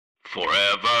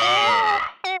Forever.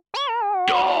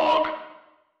 Dog.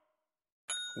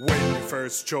 When your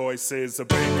first choice is a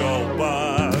big old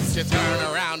bus, You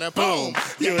turn around and boom,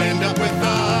 you end up with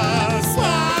a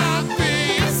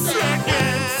sloppy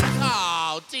seconds.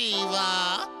 Oh,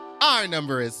 diva. Our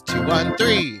number is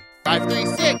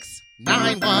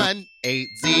 213-536-9180.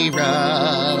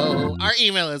 Our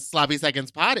email is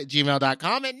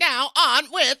sloppysecondspod@gmail.com. And now on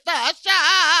with the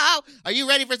show. Are you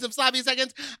ready for some sloppy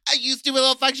seconds? You stupid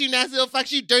little fucks, you nasty little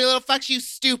fucks, you dirty little fucks, you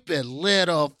stupid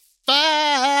little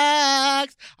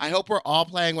fucks. I hope we're all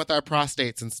playing with our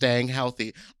prostates and staying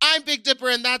healthy. I'm Big Dipper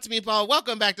and that's Meatball.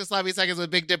 Welcome back to Sloppy Seconds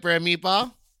with Big Dipper and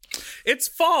Meatball. It's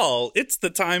fall. It's the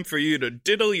time for you to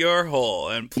diddle your hole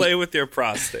and play with your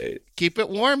prostate. Keep it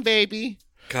warm, baby.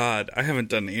 God, I haven't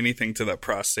done anything to that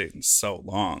prostate in so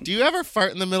long. Do you ever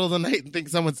fart in the middle of the night and think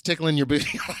someone's tickling your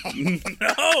booty?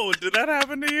 No, did that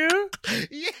happen to you?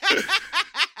 Yes.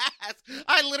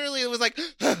 I literally was like...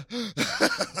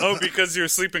 Oh, because you're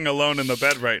sleeping alone in the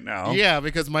bed right now. Yeah,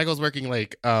 because Michael's working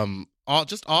like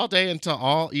all day until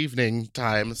all evening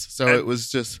times. So And- it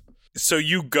was just... So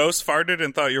you ghost farted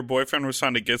and thought your boyfriend was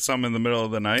trying to get some in the middle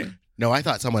of the night? No, I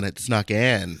thought someone had snuck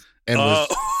in and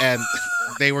and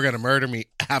they were going to murder me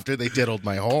after they diddled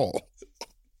my hole.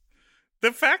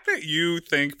 The fact that you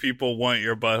think people want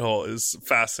your butthole is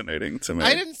fascinating to me.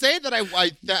 I didn't say that I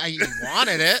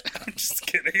wanted it. I'm just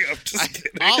kidding. I'm just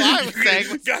kidding. All I was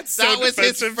saying was got so that was his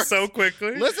defensive first- so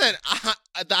quickly. Listen,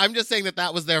 I'm just saying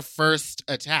that was their first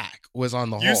attack was on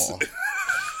the You hole.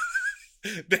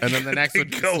 And then the next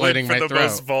would be go slitting in for my the throat.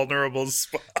 most vulnerable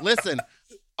spot. Listen,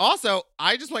 also,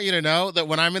 I just want you to know that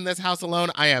when I'm in this house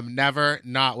alone, I am never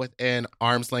not within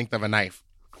arm's length of a knife.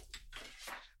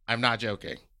 I'm not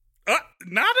joking.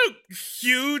 Not a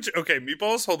huge... Okay,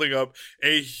 Meatball's holding up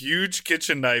a huge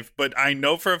kitchen knife, but I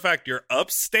know for a fact you're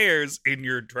upstairs in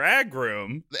your drag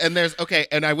room. And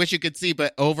and I wish you could see,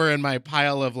 but over in my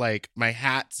pile of like my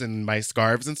hats and my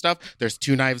scarves and stuff, there's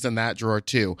 2 knives in that drawer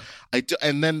too.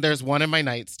 And then there's one in my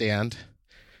nightstand.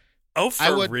 Oh,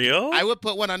 for real? I would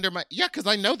put one under my... Yeah, because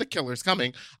I know the killer's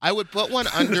coming. I would put one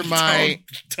under my...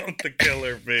 Don't the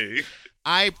killer be.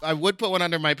 I would put one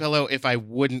under my pillow if I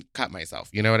wouldn't cut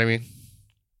myself. You know what I mean?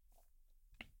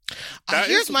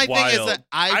 Here's my wild. thing is that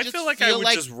I feel like I would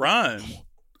just run.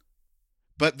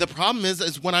 But the problem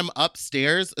is when I'm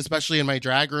upstairs, especially in my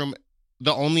drag room,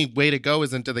 the only way to go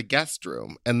is into the guest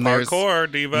room. And there's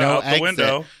Parkour, diva, no out the exit.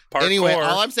 window. Parkour. Anyway,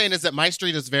 all I'm saying is that my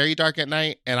street is very dark at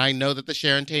night, and I know that the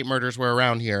Sharon Tate murders were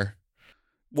around here.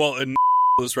 Well, and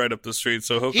is right up the street,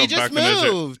 so he'll He come back just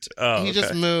and moved. Oh, He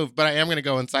just moved, but I am going to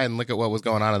go inside and look at what was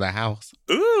going on in the house.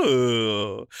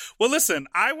 Ooh. Well, listen,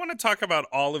 I want to talk about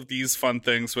all of these fun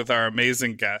things with our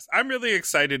amazing guest. I'm really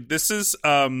excited. This is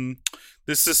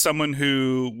someone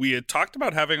who we had talked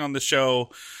about having on the show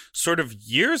sort of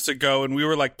years ago, and we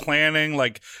were like planning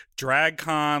like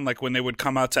DragCon, like when they would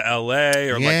come out to LA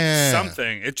or like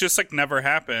something. It just like never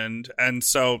happened, and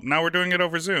so now we're doing it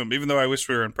over Zoom, even though I wish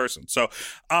we were in person. So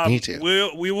Me too.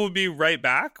 we will be right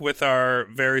back with our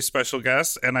very special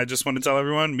guest, and I just want to tell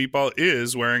everyone Meatball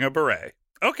is wearing a beret.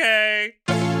 Okay.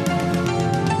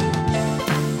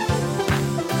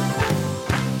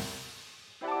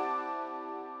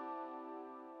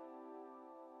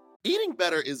 Eating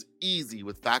better is easy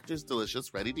with Factor's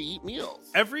delicious ready-to-eat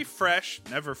meals. Every fresh,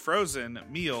 never frozen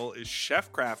meal is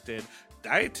chef-crafted,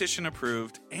 dietitian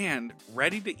approved, and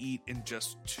ready to eat in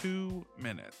just 2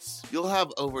 minutes. You'll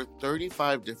have over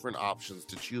 35 different options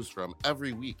to choose from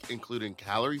every week, including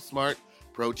Calorie Smart,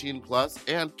 Protein Plus,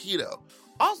 and Keto.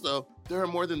 Also, there are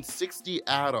more than 60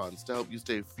 add-ons to help you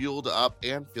stay fueled up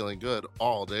and feeling good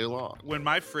all day long. When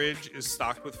my fridge is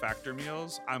stocked with Factor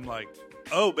meals, I'm like,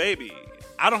 oh baby,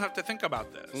 I don't have to think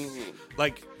about this. Mm-hmm.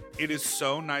 Like, it is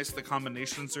so nice. The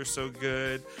combinations are so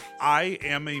good. I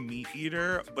am a meat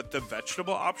eater, but the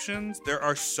vegetable options, there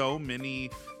are so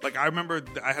many. Like, I remember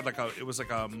I had it was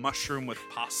like a mushroom with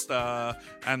pasta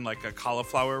and like a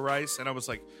cauliflower rice. And I was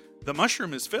like, the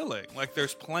mushroom is filling. Like,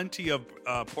 there's plenty of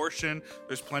portion,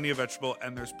 there's plenty of vegetable,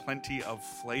 and there's plenty of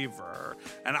flavor.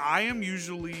 And I am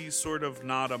usually sort of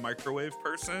not a microwave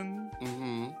person.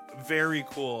 Mm-hmm. Very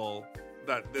cool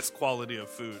that this quality of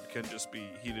food can just be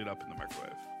heated up in the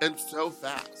microwave. And so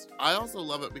fast. I also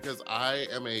love it because I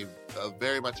am a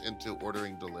very much into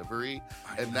ordering delivery.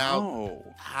 And now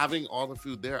having all the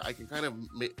food there, I can kind of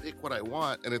pick what I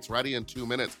want and it's ready in 2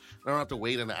 minutes. I don't have to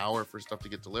wait an hour for stuff to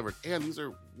get delivered. And these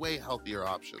are way healthier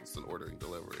options than ordering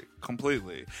delivery.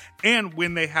 Completely. And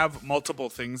when they have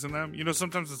multiple things in them, you know,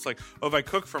 sometimes it's like, oh, if I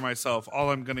cook for myself, all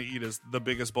I'm going to eat is the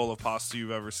biggest bowl of pasta you've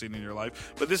ever seen in your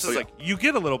life. But this is like, you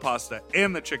get a little pasta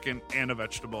and the chicken and a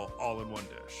vegetable all in one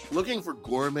dish. Looking for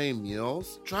gourmet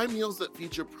meals? Try meals that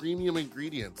feature premium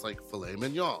ingredients like filet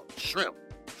mignon, shrimp,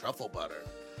 truffle butter,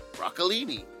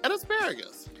 broccolini, and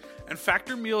asparagus. And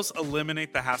Factor meals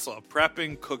eliminate the hassle of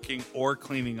prepping, cooking, or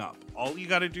cleaning up. All you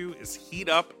gotta do is heat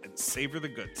up and savor the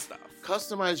good stuff.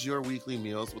 Customize your weekly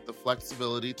meals with the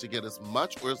flexibility to get as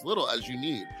much or as little as you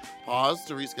need. Pause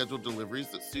to reschedule deliveries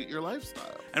that suit your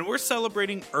lifestyle. And we're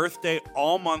celebrating Earth Day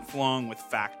all month long with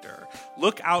Factor.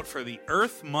 Look out for the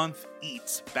Earth Month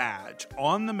Eats badge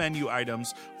on the menu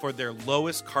items for their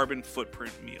lowest carbon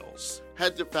footprint meals.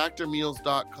 Head to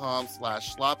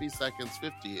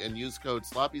factormeals.com/sloppyseconds50 and use code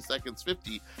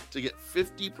sloppyseconds50 to get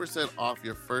 50% off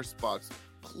your first box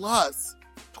plus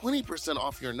 20%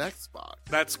 off your next box.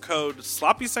 That's code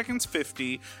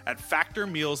sloppyseconds50 at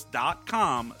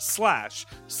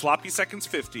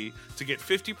factormeals.com/sloppyseconds50 to get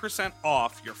 50%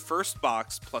 off your first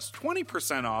box plus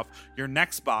 20% off your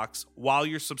next box while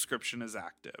your subscription is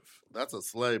active. That's a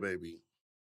slay, baby.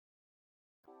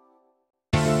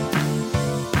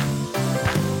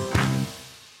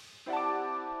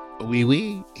 Wee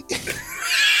wee.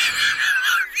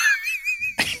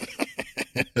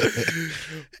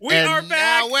 We're back.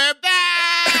 Now we're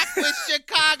back with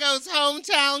Chicago's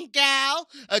hometown gal,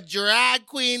 a drag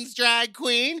queen's drag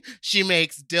queen. She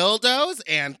makes dildos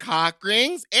and cock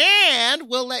rings, and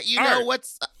we'll let you know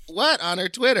what on her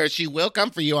Twitter. She will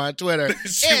come for you on Twitter.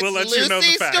 She will let you know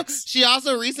the facts. She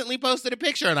also recently posted a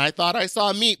picture, and I thought I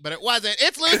saw meat, but it wasn't.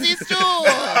 It's Lucy Stool.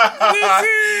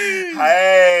 Lucy!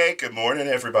 Hey, good morning,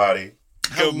 everybody.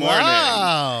 Good morning.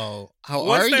 Wow. How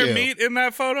Was are there you? meat in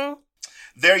that photo?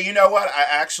 There, you know what? I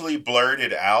actually blurred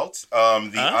it out.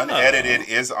 The unedited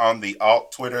is on the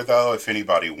alt Twitter, though, if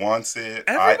anybody wants it.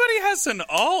 Everybody has an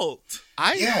alt.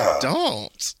 I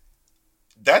don't.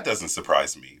 That doesn't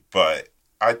surprise me, but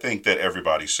I think that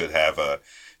everybody should have a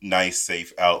nice,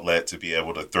 safe outlet to be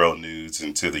able to throw nudes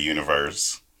into the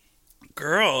universe.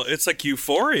 Girl, it's like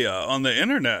Euphoria on the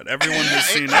internet. Everyone has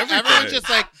seen everything. Everyone's just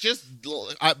like,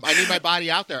 I need my body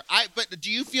out there. But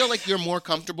do you feel like you're more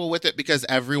comfortable with it because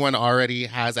everyone already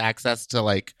has access to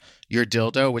like your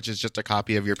dildo, which is just a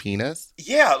copy of your penis?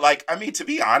 Yeah, to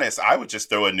be honest, I would just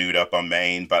throw a nude up on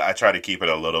main, but I try to keep it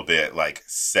a little bit like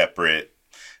separate.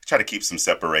 Try to keep some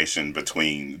separation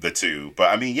between the two.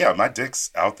 But my dick's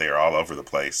out there all over the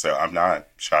place, so I'm not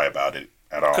shy about it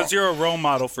at all. Because you're a role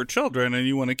model for children and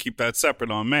you want to keep that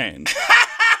separate on main.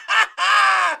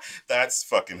 That's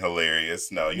fucking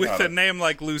hilarious. No, with a name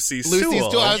like Lucy Stool. Lucy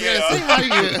Stool. I was going to say, how do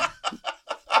you...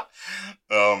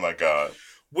 Oh my God.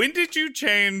 When did you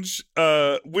change?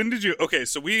 Okay,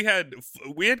 so we had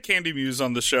Candy Muse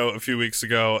on the show a few weeks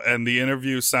ago, and the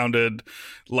interview sounded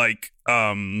like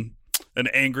an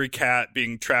angry cat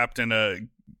being trapped in a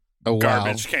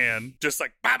garbage can, just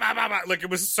like bah, bah, bah, bah. Like it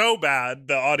was so bad,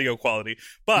 the audio quality.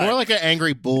 But more like an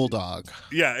angry bulldog.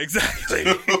 Yeah, exactly.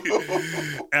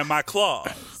 And my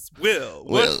claws will.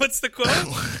 What's the quote?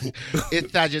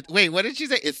 It's not just. Wait, what did she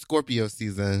say? It's Scorpio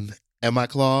season. And my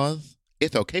claws.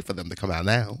 It's okay for them to come out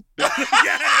now.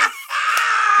 Yes.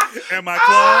 And my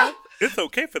claws. It's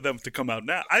okay for them to come out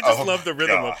now. I just love the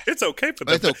rhythm of it's okay for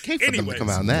them. It's okay for them to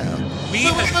come out now.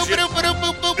 It's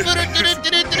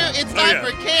time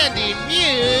for Candy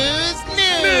Muse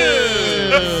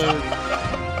News.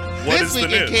 This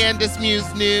week in Candace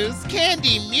Muse News,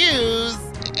 Candy Muse.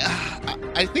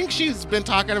 I think she's been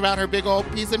talking about her big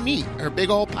old piece of meat, her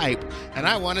big old pipe, and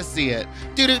I want to see it.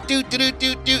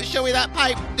 Do-do-do-do-do-do-do. Show me that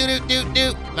pipe.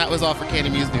 Do-do-do-do. That was all for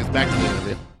Candy Muse News. Back to the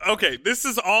interview. Okay, this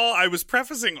is all. I was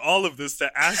prefacing all of this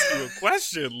to ask you a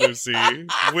question, Lucy,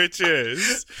 which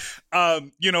is,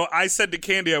 I said to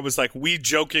Candy, I was like, we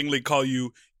jokingly call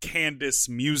you Candace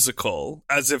Musical,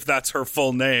 as if that's her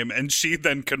full name. And she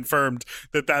then confirmed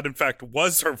that in fact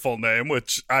was her full name,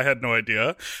 which I had no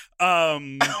idea.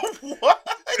 What?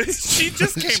 She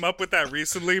just came up with that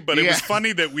recently, but it was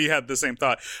funny that we had the same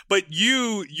thought. But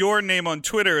your name on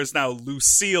Twitter is now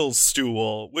Lucille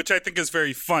Stool, which I think is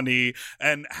very funny.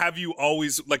 And have you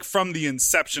always, like, from the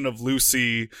inception of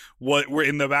Lucy, what were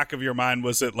in the back of your mind?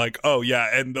 Was it like, oh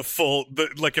yeah, and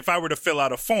like if I were to fill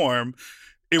out a form,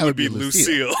 it would be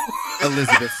Lucille.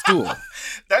 Elizabeth Stool.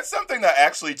 That's something that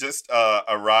actually just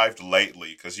arrived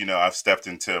lately because, I've stepped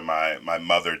into my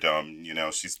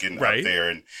motherdom. She's getting up there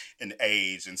in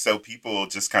age. And so people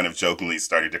just kind of jokingly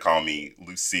started to call me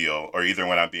Lucille, or either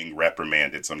when I'm being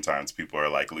reprimanded, sometimes people are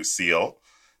like, Lucille,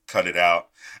 cut it out.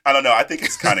 I don't know. I think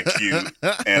it's kind of cute.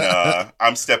 And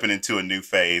I'm stepping into a new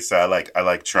phase. So I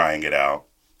like trying it out.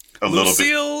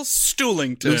 Lucille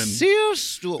Stoolington. Lucille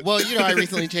Stool. Well, I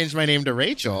recently changed my name to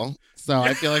Rachel. So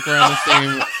I feel like we're on the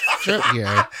same trip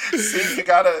here. See, you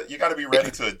gotta be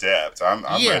ready to adapt. I'm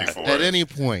ready for it. At any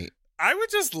point. I would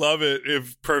just love it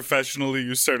if professionally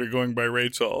you started going by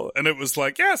Rachel and it was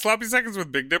like, yeah, Sloppy Seconds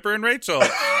with Big Dipper and Rachel.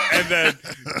 And then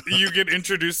you get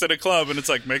introduced at a club and it's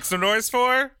like, make some noise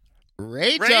for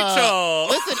Rachel.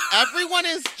 Listen, everyone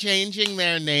is changing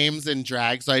their names in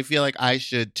drag, so I feel like I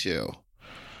should too.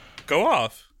 Go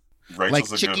off.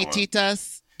 Rachel's like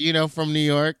Chiquititas, from New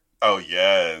York. Oh,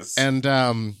 yes.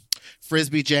 And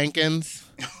Frisbee Jenkins.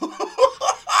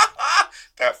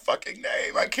 That fucking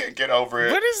name. I can't get over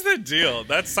it. What is the deal?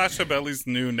 That's Sasha Belly's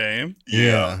new name.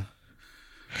 Yeah.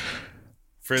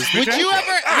 Frisbee would you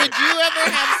ever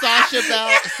have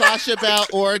Sasha Bell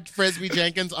or Frisbee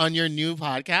Jenkins on your new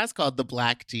podcast called The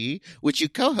Black Tea, which you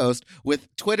co-host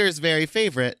with Twitter's very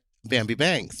favorite, Bambi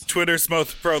Banks. Twitter's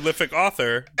most prolific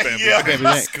author, Bambi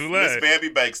Banks. Miss Bambi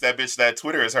Banks, that bitch, that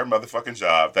Twitter is her motherfucking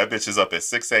job. That bitch is up at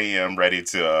 6 a.m. ready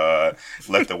to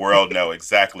let the world know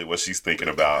exactly what she's thinking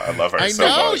about. I love her so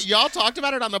much. I know. Y'all talked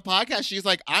about it on the podcast. She's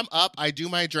like, I'm up, I do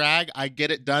my drag, I get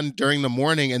it done during the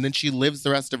morning, and then she lives the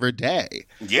rest of her day.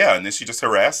 Yeah, and then she just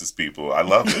harasses people. I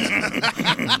love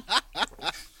it.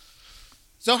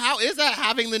 So how is that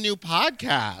having the new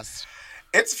podcast?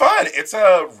 It's fun. It's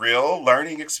a real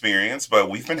learning experience, but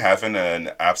we've been having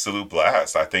an absolute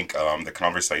blast. I think the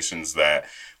conversations that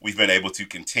we've been able to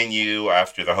continue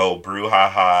after the whole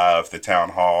brouhaha of the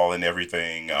town hall and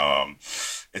everything,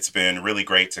 it's been really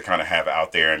great to kind of have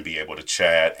out there and be able to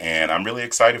chat. And I'm really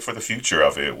excited for the future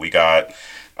of it. We got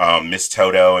Miss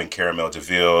Toto and Caramel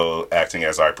DeVille acting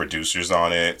as our producers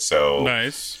on it. So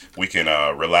nice. We can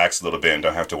relax a little bit and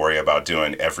don't have to worry about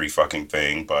doing every fucking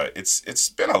thing. But it's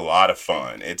been a lot of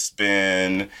fun. It's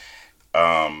been,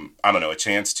 a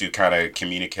chance to kind of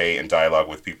communicate and dialogue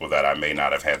with people that I may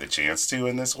not have had the chance to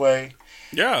in this way.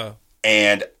 Yeah.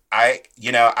 And I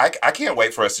can't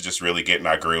wait for us to just really get in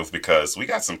our groove because we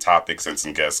got some topics and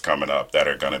some guests coming up that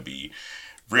are going to be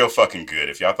real fucking good.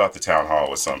 If y'all thought the town hall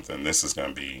was something, this is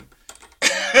going to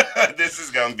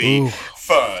be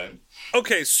fun.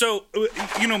 Okay, so,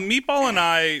 Meatball and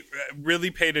I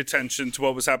really paid attention to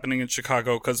what was happening in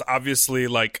Chicago because obviously,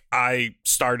 I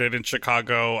started in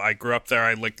Chicago. I grew up there.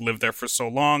 I, lived there for so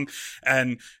long.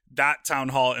 And that town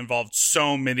hall involved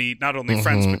so many, not only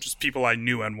friends, but just people I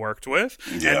knew and worked with.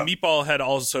 Yeah. And Meatball had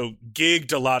also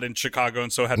gigged a lot in Chicago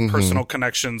and so had personal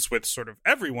connections with sort of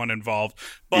everyone involved.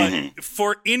 But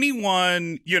for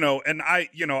anyone, and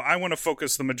I want to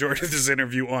focus the majority of this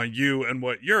interview on you and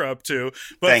what you're up to.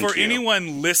 But for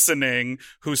anyone listening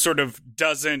who sort of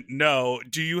doesn't know,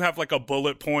 do you have a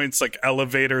bullet points,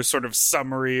 elevator sort of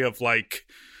summary of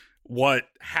what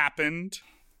happened?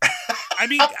 I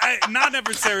mean, not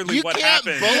necessarily what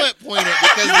happened. You can't bullet point it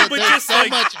because there's so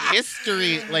much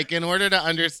history. In order to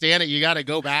understand it, you got to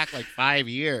go back 5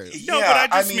 years. No, but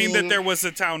I mean that there was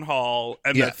a town hall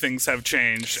and that things have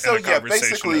changed and a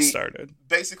conversation has started.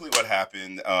 Basically what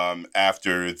happened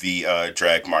after the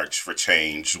Drag March for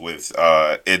Change with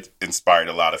it inspired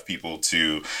a lot of people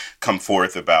to come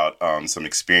forth about some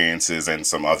experiences and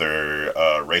some other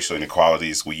racial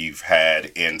inequalities we've had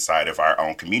inside of our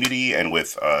own community and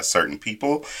with certain people.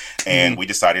 And we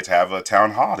decided to have a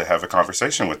town hall to have a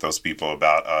conversation with those people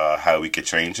about how we could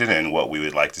change it and what we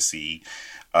would like to see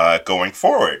going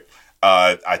forward.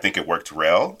 I think it worked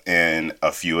well in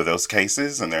a few of those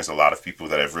cases, and there's a lot of people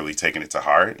that have really taken it to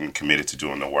heart and committed to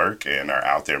doing the work and are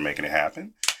out there making it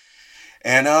happen.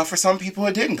 And for some people,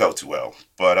 it didn't go too well.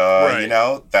 But,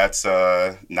 that's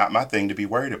not my thing to be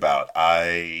worried about.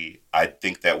 I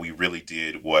think that we really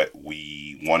did what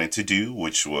we wanted to do,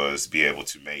 which was be able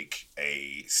to make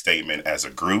a statement as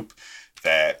a group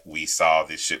that we saw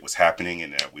this shit was happening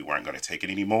and that we weren't going to take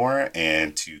it anymore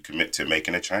and to commit to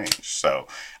making a change. So,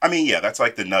 that's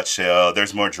the nutshell.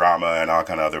 There's more drama and all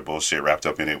kind of other bullshit wrapped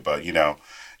up in it, but, y'all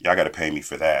got to pay me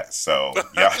for that. So,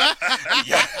 yeah.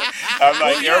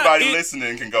 Everybody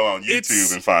listening can go on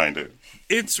YouTube and find it.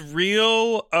 It's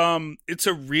real. It's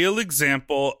a real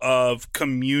example of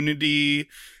community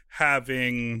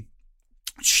having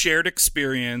shared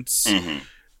experience,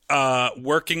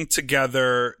 working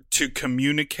together to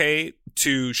communicate,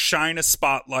 to shine a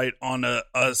spotlight on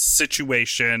a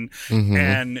situation,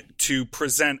 and to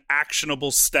present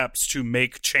actionable steps to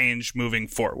make change moving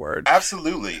forward.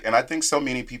 Absolutely. And I think so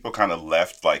many people kind of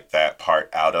left that part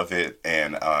out of it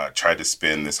and tried to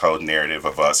spin this whole narrative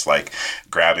of us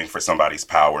grabbing for somebody's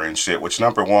power and shit, which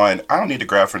number one, I don't need to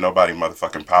grab for nobody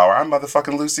motherfucking power. I'm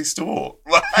motherfucking Lucy Stool.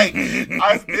 I've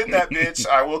been that bitch.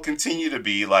 I will continue to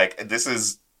be.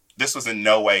 This was in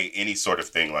no way any sort of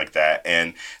thing like that.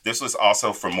 And this was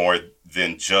also for more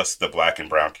than just the Black and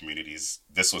brown communities.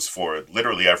 This was for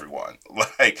literally everyone.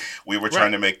 Like, we were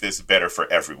trying to make this better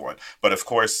for everyone. But of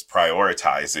course,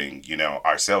 prioritizing, you know,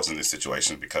 ourselves in this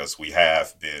situation, because we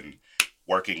have been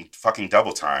working fucking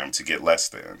double time to get less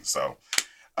than. So,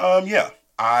 yeah.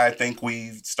 I think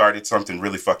we've started something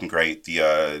really fucking great.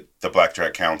 The Black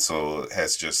Drag Council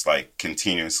has just like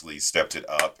continuously stepped it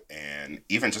up, and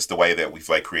even just the way that we've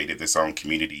like created this own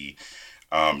community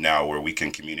now where we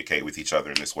can communicate with each other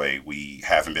in this way we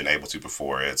haven't been able to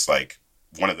before. It's like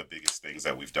one of the biggest things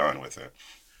that we've done with it.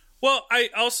 Well, I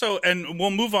also, and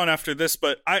we'll move on after this,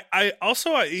 but I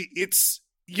also, it's,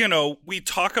 you know, we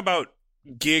talk about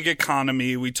gig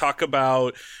economy, we talk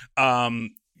about,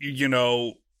 you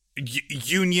know,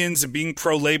 unions and being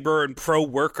pro-labor and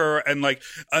pro-worker, and like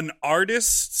an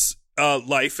artist's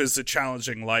life is a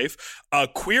challenging life. A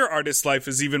queer artist's life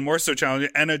is even more so challenging.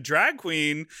 And a drag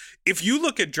queen, if you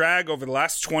look at drag over the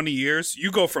last 20 years,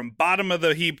 you go from bottom of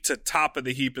the heap to top of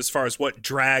the heap as far as what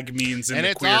drag means in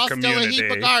the queer community. And it's all still a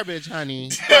heap of garbage,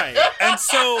 honey. Right. And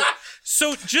so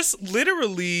just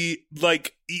literally,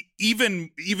 like, even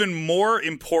more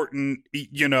important,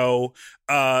 you know,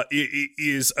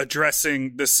 is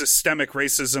addressing the systemic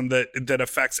racism that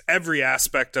affects every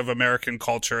aspect of American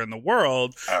culture in the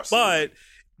world. Absolutely. But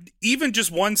even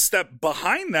just one step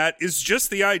behind that is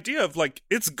just the idea of, like,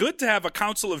 it's good to have a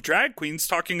council of drag queens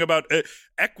talking about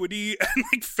equity and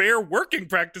like fair working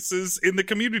practices in the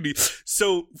community.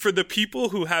 So for the people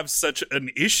who have such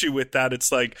an issue with that,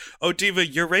 it's like, oh, Diva,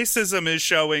 your racism is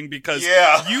showing because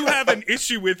you have an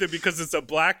issue with it because it's a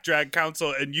Black drag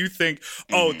council, and you think,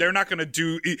 oh, they're not going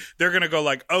to they're going to go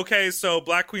like, okay, so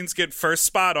Black queens get first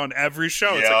spot on every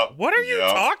show. It's like, what are you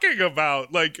talking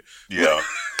about? Like,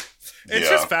 it's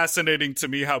just fascinating to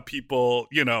me how people,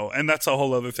 you know, and that's a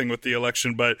whole other thing with the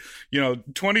election, but, you know,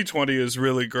 2020 is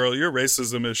really, girl, your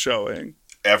racism is showing.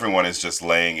 Everyone is just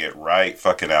laying it right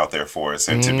fucking out there for us.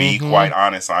 And to be quite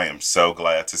honest, I am so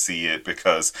glad to see it,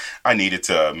 because I needed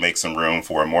to make some room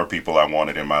for more people I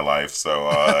wanted in my life. So,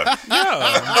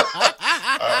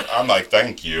 I'm like,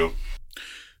 thank you.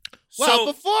 Well,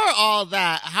 before all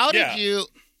that, how did you...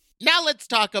 Now let's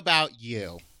talk about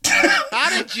you. How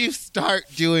did you start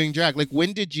doing drag? Like,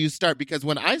 when did you start? Because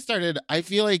when I started, I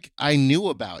feel like I knew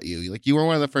about you. Like, you were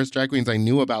one of the first drag queens I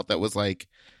knew about that was, like,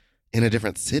 in a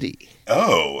different city.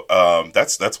 Oh,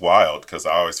 that's wild, because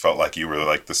I always felt like you were,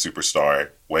 like, the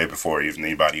superstar way before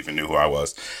anybody even knew who I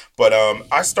was. But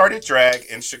I started drag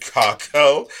in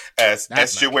Chicago as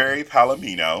Estuary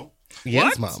Palomino.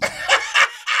 Yes, Mom.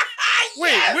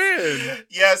 Wait, when?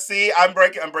 Yeah, see, I'm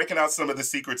breaking out some of the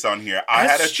secrets on here.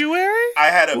 Estuary? I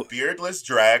had a beardless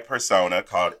drag persona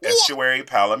called Estuary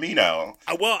Palomino.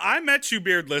 Well, I met you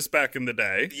beardless back in the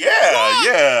day.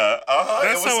 Yeah.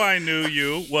 That's how I knew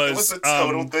you. It was a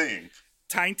total thing.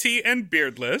 Tiny and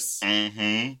beardless.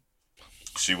 Mm-hmm.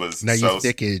 She was now you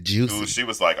thick and juicy. Dude, she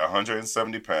was like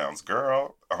 170 pounds,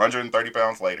 girl. 130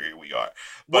 pounds later, here we are.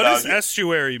 But, what does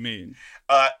estuary mean?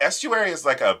 Estuary is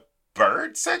like a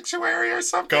bird sanctuary or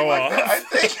something that, I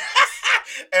think.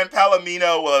 And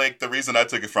Palomino, well, like, the reason I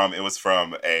took it was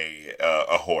from a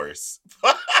horse.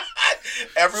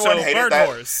 Everyone hated bird that.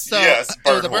 Horse. Yes,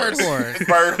 bird the horse. bird horse.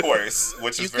 Bird horse,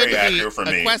 which is very accurate for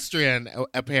me. Equestrian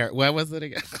apparent. What was it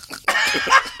again?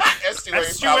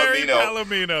 Estuary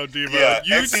Palomino, Diva. Yeah,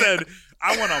 you said,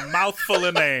 I want a mouthful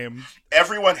of name.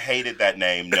 Everyone hated that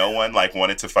name. No one like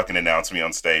wanted to fucking announce me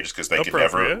on stage because they could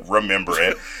never remember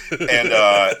it. And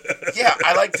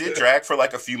I like did drag for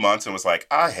like a few months and was like,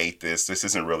 I hate this. This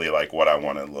isn't really like what I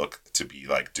want to look to be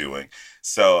like doing.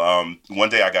 So one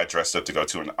day I got dressed up to go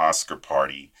to an Oscar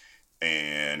party,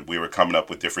 and we were coming up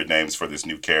with different names for this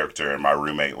new character, and my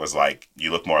roommate was like,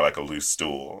 you look more like a loose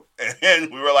stool.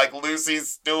 And we were like, Lucy's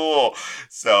stool.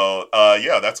 So,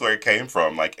 that's where it came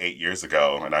from, like 8 years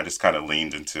ago. And I just kind of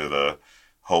leaned into the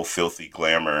whole filthy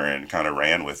glamour and kind of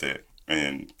ran with it.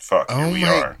 And here we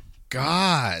are.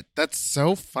 God, that's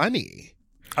so funny.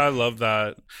 I love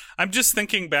that. I'm just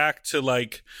thinking back to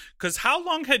like, because how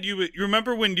long had you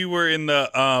remember when you were in the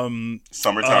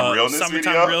Summertime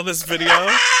Realness video?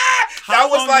 How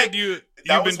long had you've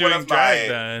been doing drag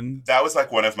then? That was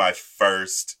like one of my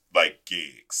first like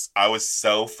gigs. I was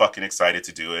so fucking excited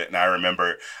to do it. And I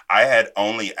remember I had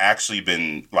only actually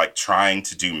been like trying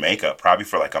to do makeup probably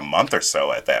for like a month or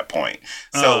so at that point.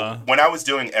 So when I was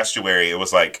doing Estuary, it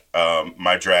was like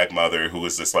my drag mother, who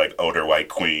was this like older white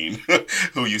queen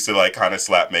who used to like kind of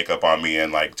slap makeup on me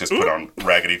and like just put on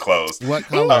raggedy clothes. What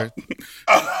color?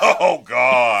 Oh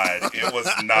God, it was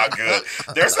not good.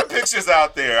 There's some pictures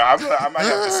out there. I might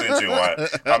have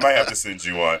to send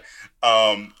you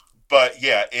one. But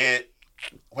yeah,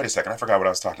 wait a second, I forgot what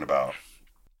I was talking about.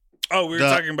 Oh, we were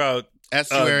talking about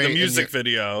Estuary the music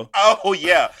video. Oh,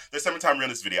 yeah. The Summertime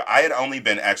Realness video. I had only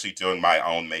been actually doing my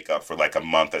own makeup for like a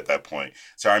month at that point.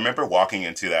 So I remember walking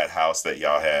into that house that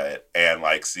y'all had and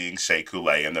like seeing Shea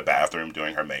Coulee in the bathroom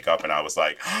doing her makeup. And I was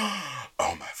like,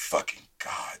 oh my fucking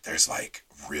God, there's like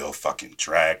real fucking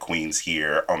drag queens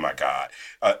here. Oh my God.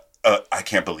 I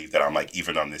can't believe that I'm like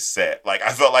even on this set. Like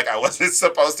I felt like I wasn't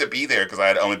supposed to be there because I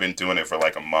had only been doing it for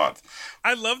like a month.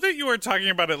 I love that you were talking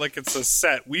about it like it's a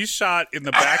set. We shot in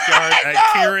the backyard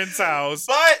at Kieran's house.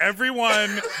 But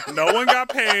no one got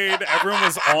paid. Everyone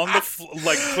was on the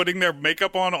like putting their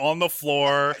makeup on the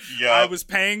floor. Yep. I was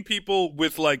paying people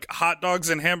with like hot dogs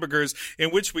and hamburgers.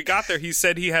 In which we got there, he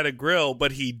said he had a grill,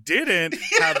 but he didn't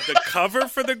have the cover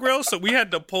for the grill, so we had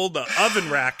to pull the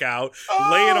oven rack out,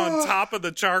 lay it on top of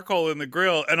the charcoal in the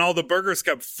grill, and all the burgers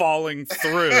kept falling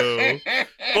through.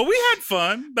 But we had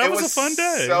fun. That was a fun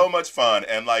day. So much fun.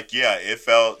 And like, yeah, it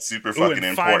felt super fucking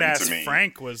important to me.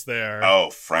 Frank was there. Oh,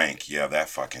 Frank. Yeah, that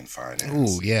fucking fine ass.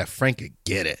 Ooh, yeah, Frank could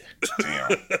get it. Damn.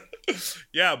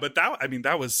 Yeah, but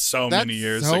that was so many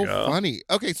years so ago. Funny.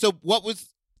 Okay, so what was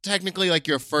technically like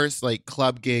your first like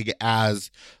club gig as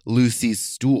Lucy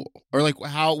Stool? Or like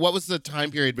what was the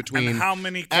time period between and how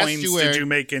many coins did you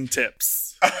make in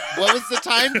tips? What was the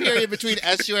time period between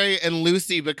Estuary and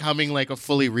Lucy becoming like a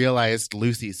fully realized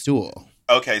Lucy Stool?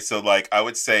 Okay, so like I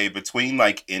would say between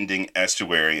like ending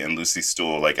Estuary and Lucy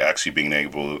Stool, like actually being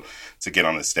able to get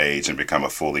on the stage and become a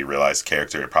fully realized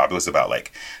character, it probably was about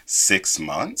like 6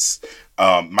 months.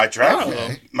 My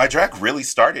drag really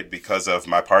started because of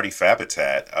my party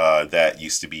Fabitat that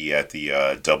used to be at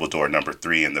the Double Door number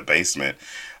 3 in the basement.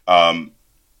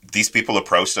 These people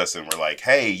approached us and were like,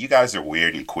 hey, you guys are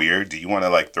weird and queer. Do you want to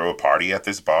like throw a party at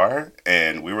this bar?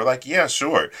 And we were like, yeah,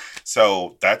 sure.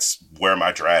 So that's where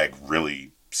my drag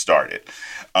really started.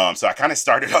 So I kind of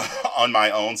started on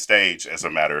my own stage, as a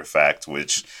matter of fact,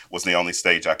 which was the only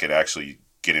stage I could actually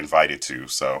get invited to.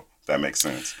 So that makes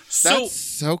sense. That's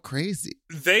so crazy.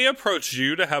 They approached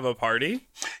you to have a party?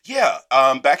 Yeah.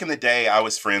 Back in the day, I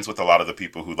was friends with a lot of the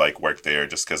people who like worked there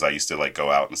just because I used to like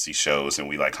go out and see shows and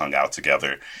we like hung out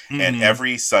together. Mm-hmm. And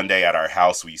every Sunday at our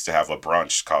house, we used to have a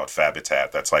brunch called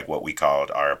Fabitat. That's like what we called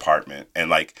our apartment.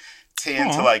 And like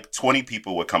 10 to like 20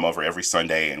 people would come over every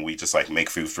Sunday and we just like make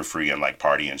food for free and like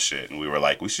party and shit. And we were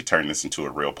like, we should turn this into a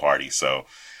real party. So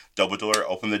Double Door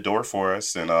opened the door for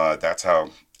us. And that's how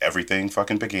everything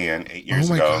fucking began 8 years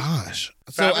ago. Oh my gosh.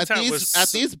 So at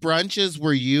these brunches,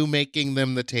 were you making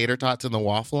them the tater tots in the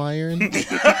waffle iron?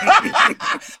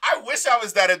 I wish I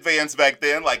was that advanced back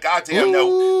then. Like, goddamn,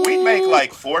 no. We'd make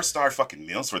like 4-star fucking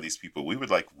meals for these people. We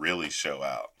would like really show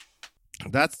out.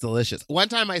 That's delicious. One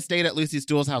time I stayed at Lucy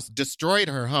Stool's house, destroyed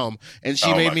her home, and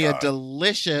she made me a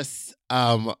delicious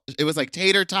it was like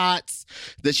tater tots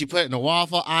that she put in a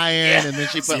waffle iron, and then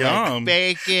she put like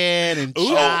bacon and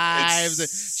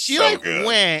chives. She so like good.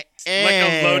 Went in. Like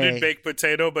a loaded baked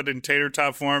potato, but in tater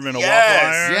tot form in a waffle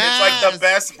iron. Yes. It's like the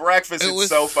best breakfast. It's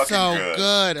so fucking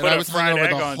good. And I was fried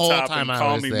egg on top and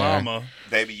call me mama.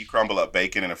 Baby, you crumble up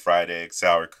bacon and a fried egg,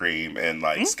 sour cream, and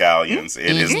like scallions.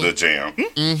 It is the jam.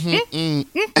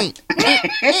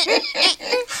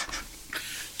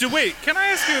 Wait, can I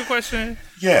ask you a question?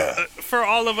 Yeah. For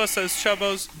all of us as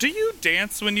chubbos, do you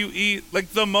dance when you eat? Like,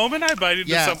 the moment I bite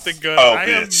into something good, I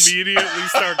immediately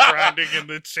start grinding in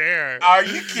the chair. Are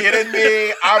you kidding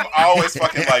me? I'm always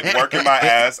fucking, like, working my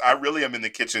ass. I really am in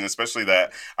the kitchen, especially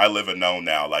that I live alone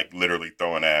now, like, literally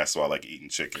throwing ass while, like, eating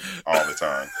chicken all the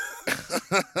time.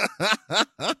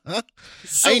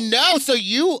 I know. So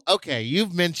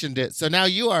you've mentioned it. So now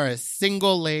you are a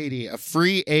single lady, a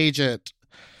free agent.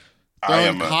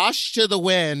 Throwing caution to the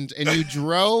wind, and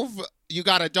you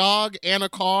got a dog and a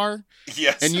car.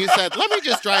 Yes. And you said, let me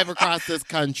just drive across this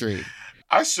country.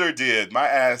 I sure did. My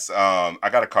ass, I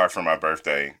got a car for my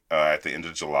birthday at the end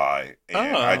of July.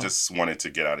 And I just wanted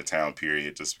to get out of town,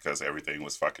 period, just because everything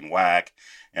was fucking whack.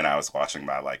 And I was watching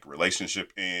my, like,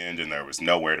 relationship end, and there was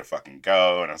nowhere to fucking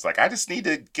go. And I was like, I just need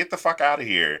to get the fuck out of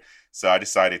here. So I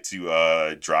decided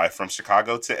to drive from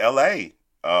Chicago to L.A.,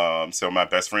 so my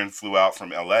best friend flew out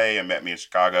from LA and met me in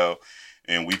Chicago,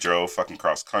 and we drove fucking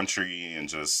cross country and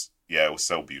just, it was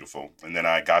so beautiful. And then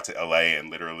I got to LA and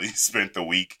literally spent the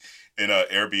week in an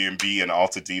Airbnb in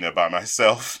Altadena by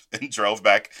myself and drove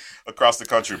back across the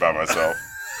country by myself.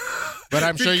 But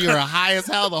I'm sure you were high as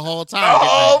hell the whole time.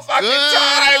 Oh, fucking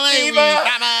time,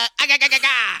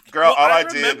 Diva! Girl, all I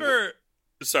did...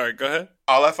 Sorry, go ahead.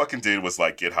 All I fucking did was,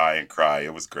 like, get high and cry.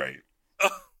 It was great.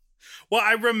 Well,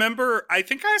 I remember, I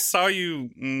think I saw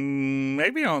you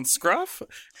maybe on Scruff,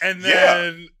 and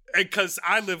then because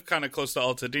I live kind of close to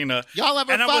Altadena. Y'all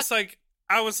ever and fuck?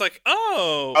 I was like,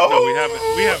 oh.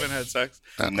 No, we haven't had sex.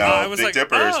 No, I was Big like,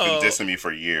 Dipper has been dissing me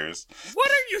for years. What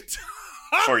are you talking?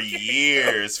 For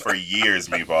years,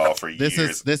 Meatball, for This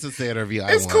years. is the interview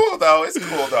I It's want. cool though. It's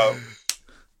cool though.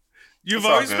 You've It's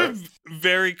all always good. been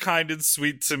very kind and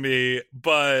sweet to me,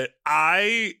 but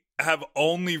I have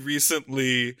only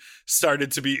recently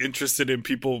started to be interested in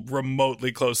people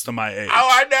remotely close to my age. Oh,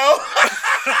 I know.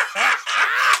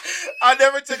 I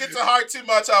never took it to heart too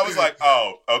much. I was like,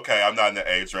 oh, okay, I'm not in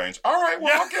the age range. All right,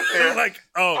 well, I'll get there. Like,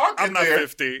 oh, I'll get I'm not there.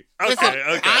 50. Listen,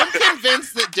 Okay. I'm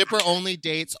convinced that Dipper only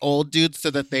dates old dudes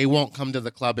so that they won't come to the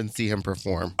club and see him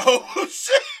perform. Oh,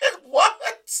 shit. What?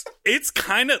 It's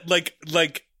kind of like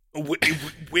when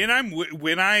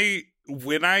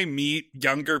I meet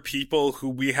younger people who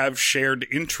we have shared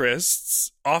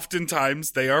interests,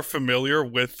 oftentimes they are familiar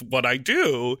with what I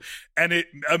do, and it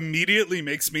immediately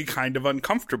makes me kind of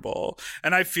uncomfortable.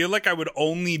 And I feel like I would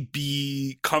only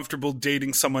be comfortable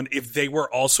dating someone if they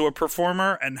were also a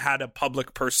performer and had a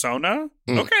public persona.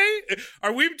 Okay.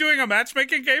 Are we doing a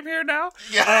matchmaking game here now?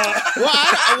 Yeah.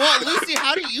 Well, Lucy,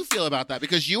 how do you feel about that?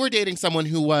 Because you were dating someone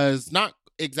who was not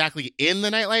exactly in the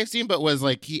nightlife scene, but was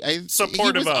like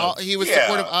Supportive of. He was Yeah.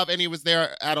 supportive of, and he was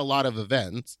there at a lot of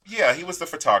events. Yeah, he was the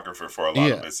photographer for a lot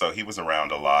Yeah. of it, so he was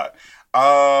around a lot.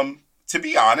 To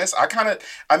be honest,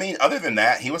 other than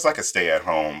that, he was like a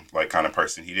stay-at-home like kind of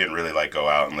person. He didn't really like go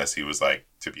out unless he was like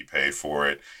to be paid for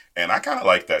it, and I kind of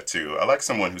like that too. I like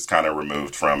someone who's kind of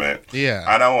removed from it. Yeah.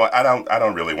 I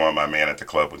don't really want my man at the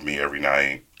club with me every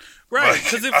night. Right, Like-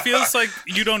 because it feels like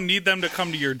you don't need them to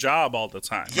come to your job all the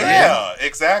time. Right? Yeah,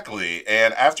 exactly.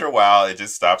 And after a while, it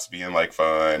just stops being like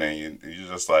fun, and you're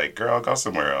just like, girl, go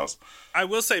somewhere else. I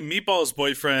will say Meatball's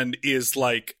boyfriend is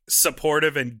like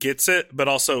supportive and gets it, but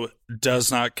also does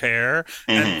not care.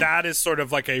 And that is sort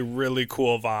of like a really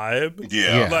cool vibe.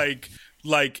 Yeah.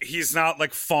 Like he's not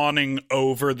like fawning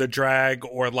over the drag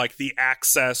or like the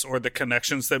access or the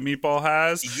connections that Meatball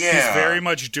has. Yeah. He's very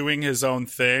much doing his own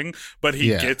thing, but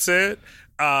he Yeah. gets it.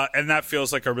 And that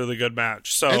feels like a really good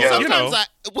match. So, And you know.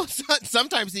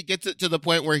 sometimes he gets it to the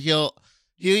point where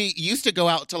he used to go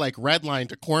out to like Redline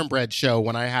to Cornbread show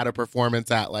when I had a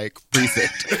performance at like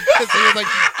Precinct. 'Cause he was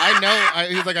like,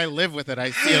 he's like, I live with it.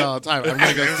 I see it all the time. I'm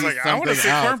gonna go He was see like, something I want to see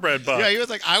else. Cornbread Buck. Yeah, he was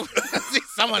like, I want to see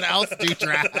someone else do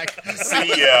drag.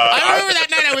 See, yeah. I remember that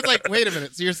night I was like, wait a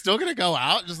minute, so you're still gonna go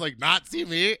out, just like not see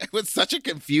me? It was such a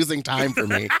confusing time for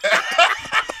me.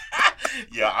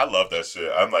 Yeah, I love that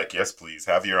shit. I'm like, yes, please,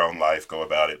 have your own life, go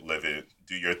about it, live it,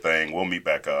 do your thing. We'll meet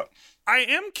back up. I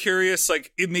am curious,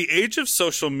 like, in the age of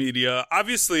social media,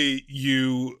 obviously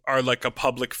you are like a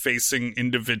public facing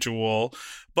individual,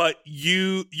 but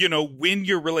you know, when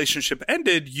your relationship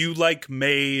ended, you like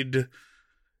made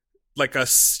like a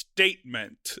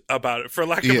statement about it, for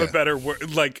lack of Yeah. a better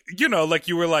word. Like, you know, like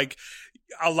you were like,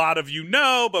 a lot of you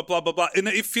know, but blah, blah, blah. And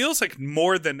it feels like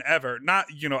more than ever. Not,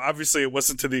 you know, obviously it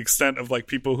wasn't to the extent of like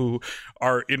people who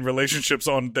are in relationships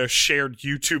on their shared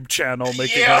YouTube channel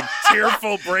making Yeah. like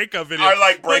tearful breakup videos. Our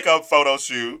like breakup photo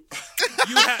shoot.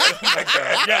 You had, oh my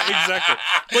God. Yeah, exactly.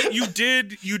 But you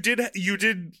did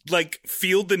like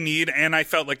feel the need, and I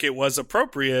felt like it was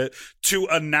appropriate to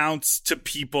announce to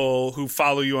people who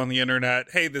follow you on the internet,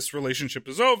 hey, this relationship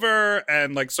is over,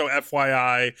 and like, so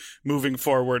FYI, moving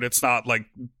forward, it's not like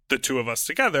the two of us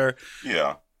together.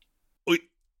 Yeah.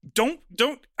 Don't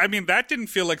I mean, that didn't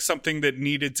feel like something that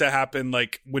needed to happen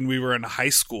like when we were in high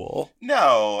school.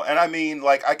 No, and I mean,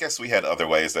 like, I guess we had other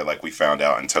ways that like we found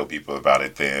out and told people about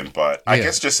it then, but I Yeah.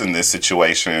 guess just in this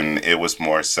situation, it was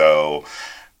more so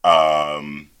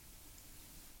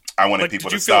I wanted Like, people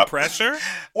did you to feel stop. pressure?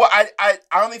 Well, I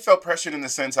only felt pressured in the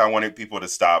sense I wanted people to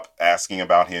stop asking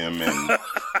about him and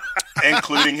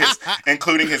including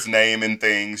his name and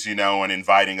things, you know, and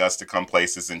inviting us to come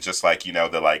places, and just like, you know,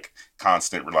 the like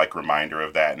constant like reminder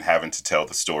of that, and having to tell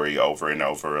the story over and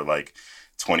over like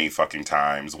 20 fucking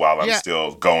times while I'm Yeah.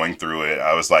 still going through it.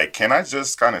 I was like, can I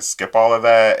just kind of skip all of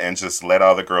that and just let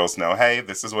all the girls know, hey,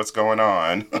 this is what's going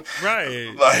on?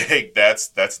 Right. Like, that's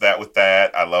that with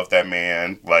that. I love that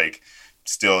man. Like,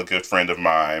 still a good friend of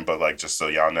mine, but like, just so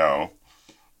y'all know.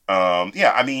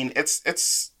 Yeah, I mean,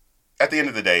 it's at the end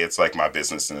of the day, it's like my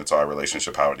business, and it's our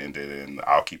relationship, how it ended, and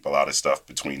I'll keep a lot of stuff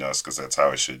between us because that's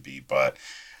how it should be. But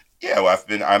yeah, well,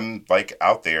 I'm like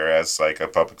out there as like a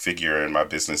public figure, and my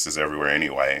business is everywhere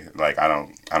anyway. Like, I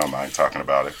don't mind talking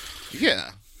about it.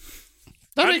 Yeah.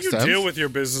 That How do makes you sense. deal with your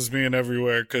business being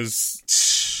everywhere? Because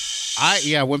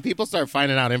When people start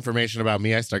finding out information about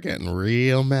me, I start getting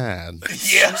real mad.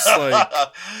 Yeah. It's like,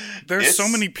 there's so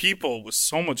many people with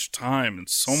so much time and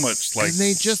so much like, and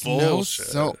they just bullshit.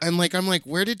 know so. And like, I'm like,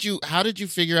 how did you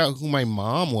figure out who my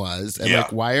mom was? And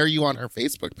like, why are you on her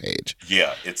Facebook page?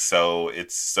 Yeah, it's so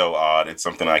odd. It's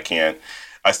something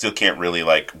I still can't really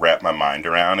like wrap my mind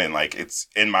around, and like it's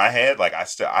in my head. Like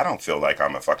I don't feel like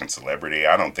I'm a fucking celebrity.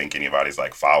 I don't think anybody's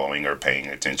like following or paying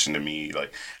attention to me.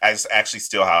 Like that's actually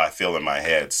still how I feel in my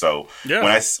head. So when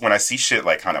I see shit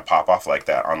like kind of pop off like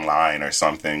that online or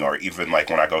something, or even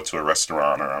like when I go to a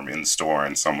restaurant or I'm in the store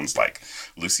and someone's like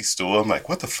Lucy Stool, I'm like,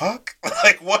 what the fuck?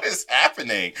 Like what is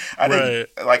happening? I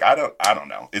don't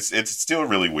know. It's still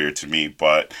really weird to me,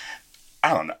 but.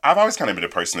 I don't know. I've always kind of been a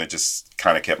person that just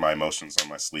kind of kept my emotions on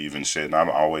my sleeve and shit. And I'm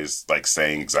always like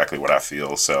saying exactly what I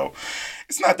feel. So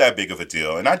it's not that big of a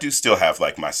deal. And I do still have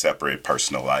like my separate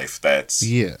personal life that's,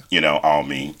 all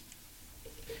me.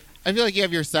 I feel like you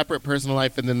have your separate personal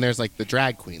life and then there's like the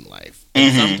drag queen life.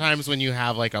 And sometimes when you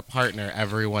have like a partner,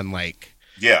 everyone like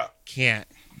can't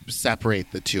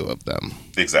separate the two of them.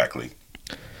 Exactly.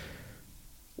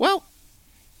 Well.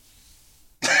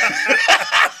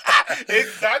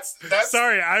 That's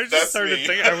sorry, I just started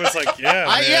thinking. I was like,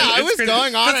 I was crazy.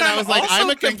 going on, and I was like, I'm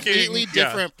a thinking, completely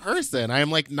different person. I'm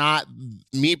like not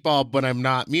Meatball, but I'm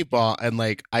not Meatball, and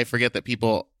like I forget that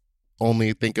people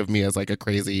only think of me as like a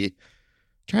crazy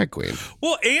drag queen.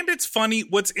 Well, and it's funny.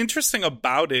 What's interesting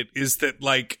about it is that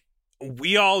like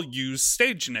we all use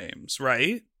stage names,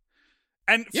 right?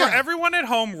 And for everyone at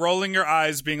home rolling your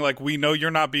eyes, being like, "We know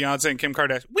you're not Beyonce and Kim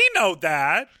Kardashian. We know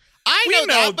that." I know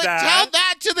that, but tell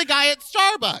that to the guy at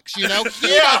Starbucks. He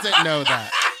doesn't know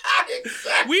that.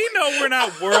 Exactly. We know we're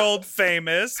not world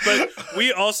famous, but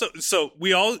we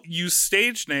all use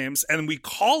stage names and we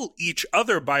call each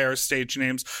other by our stage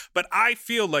names. But I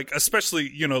feel like,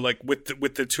 especially, like with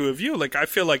the two of you, like I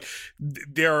feel like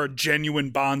there are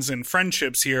genuine bonds and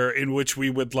friendships here in which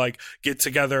we would like get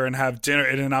together and have dinner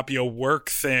and it not be a work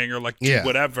thing or like do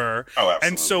whatever. Oh, absolutely.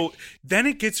 And so then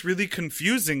it gets really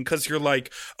confusing because you're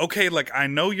like, okay, like I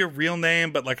know your real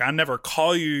name, but like I never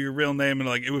call you your real name, and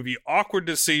like it would be awkward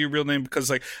to say your real name because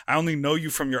like I only know you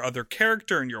from your other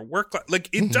character and your work life. Like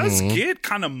it does get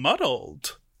kind of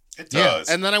muddled. It does.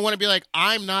 And then I want to be like,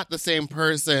 I'm not the same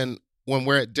person when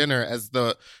we're at dinner as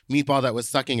the Meatball that was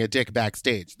sucking a dick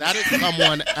backstage. That is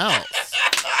someone else.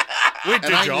 Wait,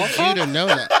 did y'all? I need you to know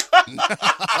that.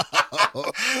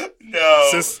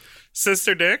 No.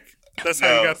 Sister Dick? That's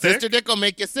how you got sick? Sister Dick will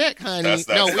make you sick, honey. That's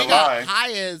no, we the got line.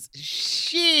 high as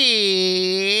shit.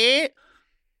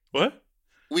 What?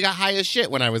 We got high as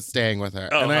shit when I was staying with her.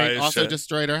 Oh, and I also shit.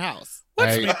 destroyed her house.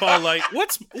 What's Meatball like?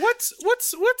 What's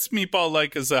Meatball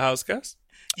like as a house guest?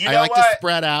 I like to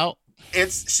spread out.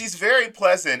 She's very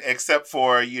pleasant, except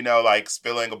for like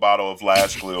spilling a bottle of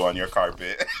lash glue on your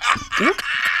carpet.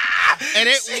 And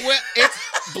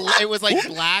it was like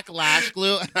black lash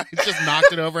glue. And I just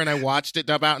knocked it over and I watched it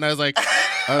dump out, and I was like,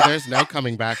 "Oh, there's no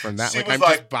coming back from that." Like I'm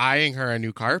just buying her a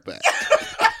new carpet.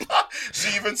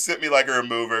 She even sent me like a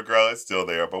remover, girl. It's still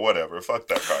there, but whatever. Fuck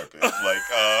that carpet. Like,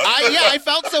 I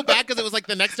felt so bad because it was like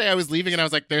the next day I was leaving and I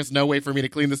was like, "There's no way for me to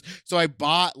clean this." So I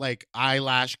bought like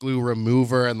eyelash glue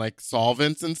remover and like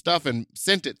solvents and stuff and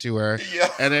sent it to her. Yeah.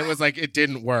 And it was like it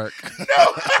didn't work.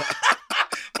 No.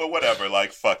 But whatever,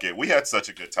 like fuck it. We had such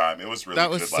a good time. It was really that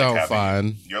was good. so like,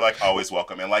 fun. You're like always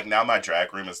welcome, and like now my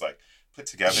drag room is like put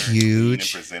together, huge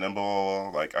and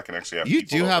presentable. Like I can actually have. You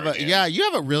people do have over again. you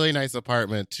have a really nice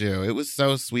apartment too. It was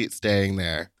so sweet staying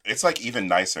there. It's like even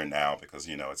nicer now because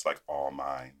it's like all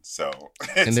mine. So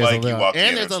it's and like you walk in.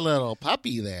 And there's a little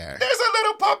puppy there. There's a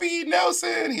little puppy,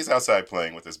 Nelson. He's outside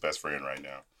playing with his best friend right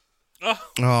now.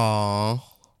 Aww.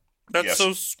 That's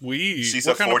so sweet. She's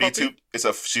what a 42.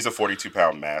 She's a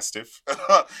 42-pound Mastiff.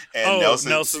 And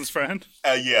Nelson's friend.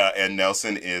 And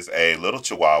Nelson is a little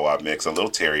Chihuahua mix, a little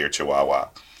Terrier Chihuahua.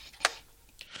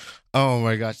 Oh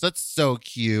my gosh, that's so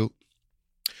cute.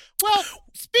 Well,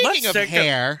 speaking of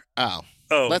hair,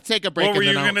 let's take a break. What were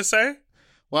you going to say?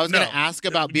 Well, I was going to ask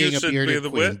about being a bearded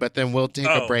queen, but then we'll take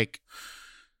a break.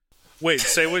 Wait,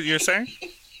 say what you're saying.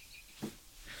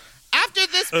 After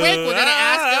this break, we're going to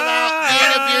ask about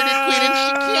being a bearded queen in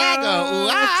Chicago.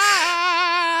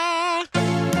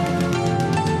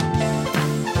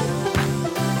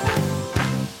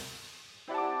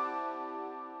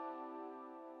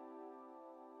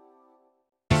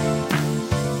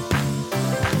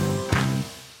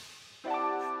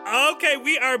 Okay,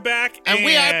 we are back. And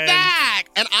we are back.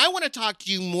 And I want to talk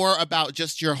to you more about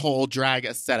just your whole drag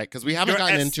aesthetic, because we haven't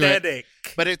gotten into it.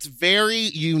 But it's very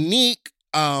unique.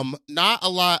 Not a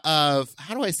lot of,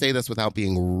 how do I say this without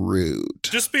being rude?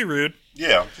 Just be rude.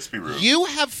 Yeah, just be rude. You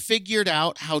have figured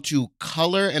out how to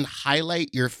color and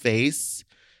highlight your face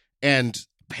and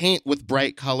paint with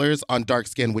bright colors on dark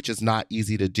skin, which is not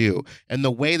easy to do. And the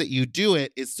way that you do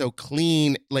it is so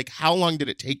clean. Like, how long did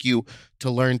it take you to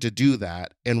learn to do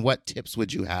that? And what tips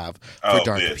would you have for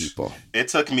dark people? It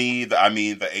took me,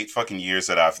 the 8 fucking years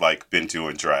that I've like been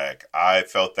doing drag. I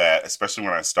felt that, especially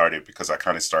when I started, because I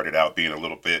kind of started out being a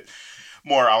little bit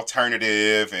more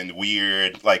alternative and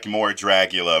weird, like more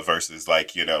Dragula versus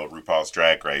like, you know, RuPaul's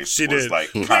Drag Race was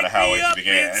like kind of how it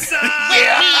began.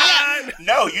 Yeah.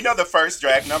 No, you know, the first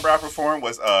drag number I performed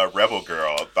was Rebel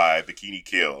Girl by Bikini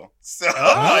Kill. So like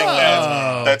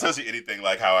that tells you anything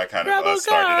like how I kind of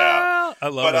started out. I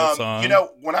love that song. You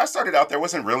know, when I started out, there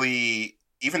wasn't really,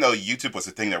 even though YouTube was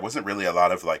a thing, there wasn't really a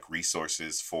lot of like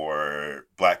resources for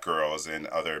Black girls and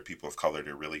other people of color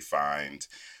to really find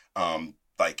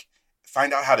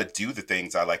out how to do the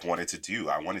things I like wanted to do.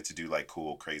 I wanted to do like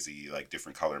cool, crazy, like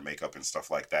different color makeup and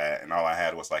stuff like that. And all I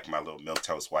had was like my little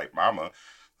milquetoast white mama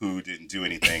who didn't do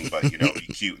anything but, you know, be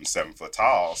cute and 7 foot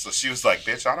tall. So she was like,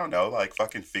 bitch, I don't know, like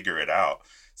fucking figure it out.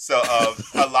 So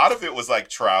a lot of it was like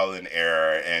trial and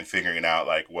error and figuring out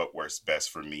like what works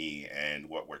best for me and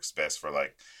what works best for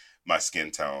like my skin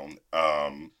tone.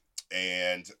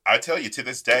 And I tell you, to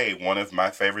this day, one of my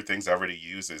favorite things ever to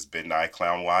use is Midnight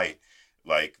Clown White.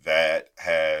 Like, that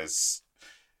has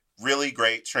really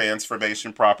great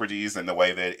transformation properties, and the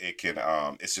way that it can,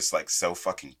 it's just like so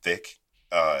fucking thick.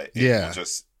 It will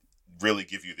just really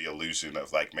give you the illusion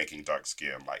of like making dark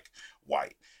skin like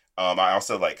white. I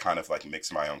also like kind of like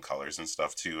mix my own colors and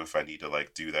stuff too if I need to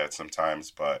like do that sometimes.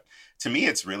 But to me,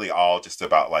 it's really all just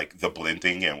about like the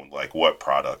blending and like what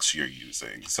products you're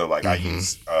using. So like I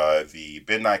use the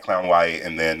Midnight Clown White,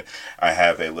 and then I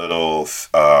have a little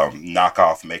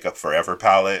knockoff Makeup Forever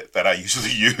palette that I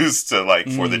usually use to like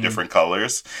for the different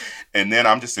colors. And then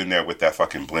I'm just in there with that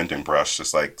fucking blending brush,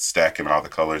 just like stacking all the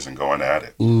colors and going at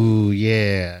it. Ooh,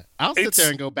 yeah. I'll sit there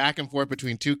and go back and forth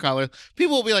between 2 colors.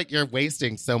 People will be like, you're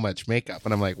wasting so much makeup.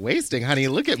 And I'm like, wasting? Honey,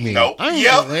 look at me. Nope. I'm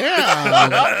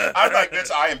like,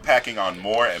 bitch, I am packing on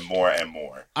more and more and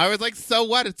more. I was like, so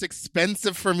what? It's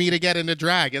expensive for me to get into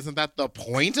drag. Isn't that the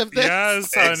point of this?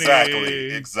 Yes, honey.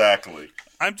 Exactly.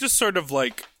 I'm just sort of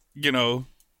like, you know,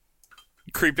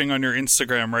 creeping on your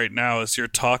Instagram right now as you're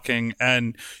talking.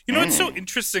 And, you know, it's so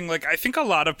interesting. Like, I think a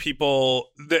lot of people,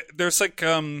 there's like,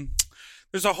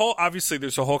 there's a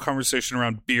whole conversation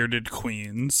around bearded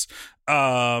queens.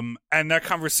 And that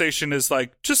conversation is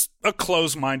like just a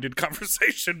closed-minded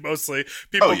conversation mostly.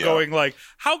 People going like,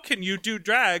 how can you do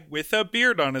drag with a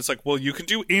beard on? It's like, well, you can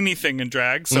do anything in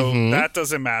drag, so that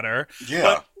doesn't matter. Yeah.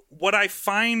 But what I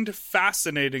find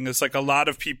fascinating is like a lot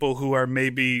of people who are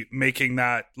maybe making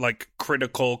that like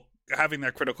having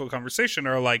that critical conversation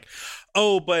are like,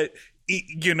 oh, but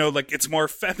you know, like it's more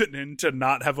feminine to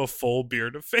not have a full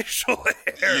beard of facial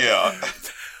hair. Yeah.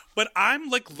 But I'm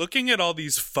like looking at all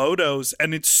these photos,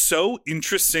 and it's so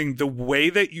interesting the way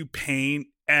that you paint.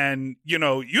 And, you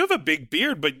know, you have a big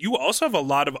beard, but you also have a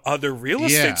lot of other real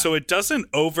estate. Yeah. So it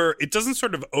doesn't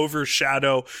sort of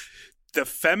overshadow the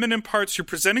feminine parts. You're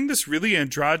presenting this really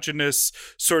androgynous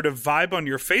sort of vibe on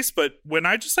your face, but when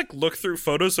I just like look through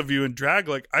photos of you in drag,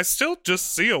 like I still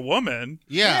just see a woman.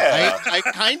 Yeah. I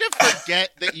kind of forget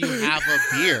that you have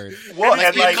a beard. Well,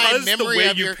 and like because my memory the way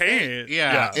of you your paint.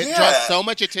 It draws so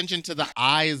much attention to the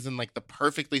eyes and like the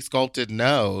perfectly sculpted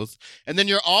nose. And then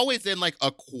you're always in like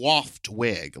a coiffed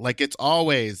wig. Like it's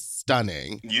always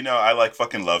stunning. You know, I like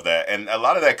fucking love that. And a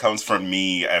lot of that comes from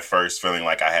me at first feeling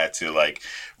like I had to like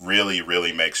really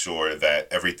make sure that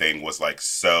everything was like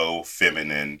so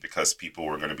feminine because people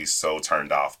were going to be so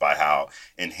turned off by how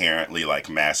inherently like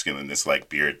masculine this like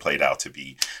beard played out to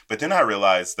be. But then I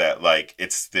realized that like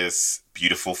it's this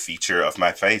beautiful feature of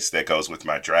my face that goes with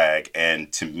my drag.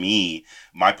 And to me,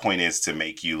 my point is to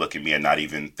make you look at me and not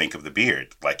even think of the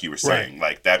beard, like you were saying. Right.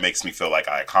 Like that makes me feel like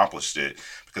I accomplished it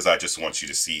because I just want you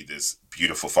to see this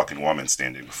beautiful fucking woman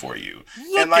standing before you.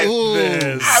 Look and like, at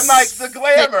this. I'm like the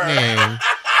glamour.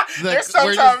 There's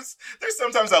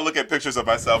sometimes I look at pictures of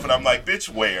myself and I'm like, bitch,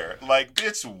 where? Like,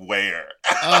 bitch, where?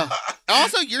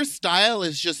 Also, your style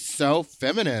is just so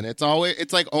feminine. It's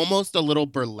like almost a little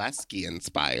burlesque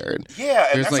inspired. Yeah,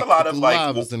 and there's that's like a lot of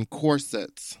like gloves and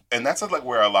corsets. And that's like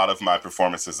where a lot of my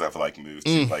performances have like moved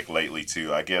to like lately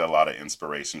too. I get a lot of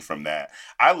inspiration from that.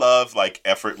 I love like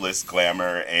effortless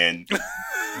glamour and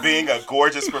being a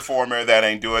gorgeous performer that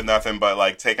ain't doing nothing but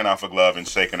like taking off a glove and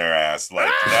shaking her ass.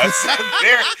 Like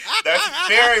that's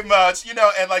very much, you know,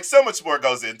 and like so much more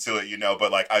goes into it, you know,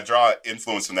 but like I draw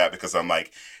influence from that because I'm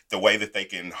like the way that they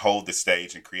can hold the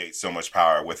stage and create so much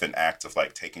power with an act of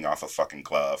like taking off a fucking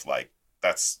glove, like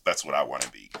that's what I want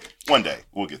to be. One day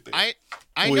we'll get there.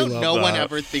 I know no one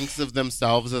ever thinks of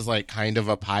themselves as like kind of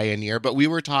a pioneer, but we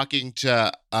were talking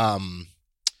to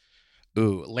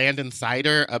Landon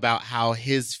Sider about how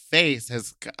his face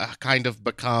has kind of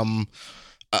become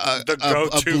the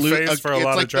go-to face for a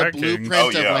lot of drag kings. It's like the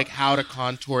blueprint of like how to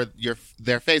contour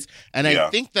their face. And I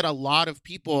think that a lot of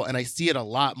people, and I see it a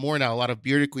lot more now, a lot of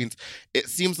bearded queens, it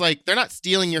seems like they're not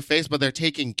stealing your face, but they're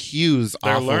taking cues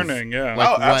they're off learning, of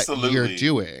like what you're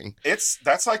doing.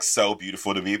 That's like so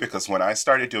beautiful to me, because when I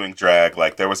started doing drag,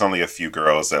 like there was only a few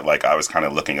girls that like I was kind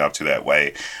of looking up to that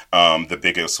way. The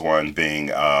biggest one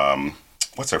being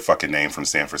what's her fucking name from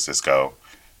San Francisco?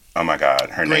 Oh my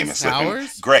God, her name is slipping.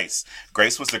 Grace.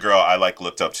 Grace was the girl I like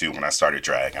looked up to when I started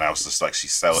drag, and I was just like,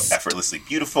 she's so effortlessly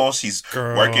beautiful. She's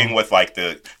working with like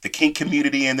the kink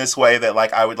community in this way that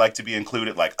like I would like to be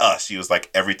included. Like she was like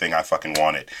everything I fucking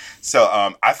wanted. So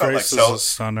I felt Grace like is a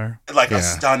stunner, a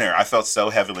stunner. I felt so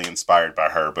heavily inspired by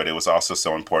her, but it was also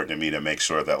so important to me to make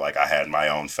sure that like I had my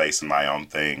own face and my own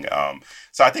thing.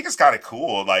 So I think it's kind of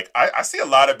cool. Like I see a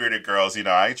lot of bearded girls. You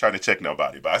know, I ain't trying to check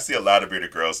nobody, but I see a lot of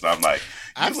bearded girls, and I'm like,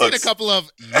 I've seen a couple of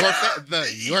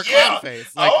your clown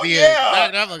face. Like I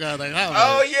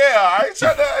ain't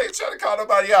trying to call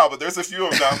nobody out, but there's a few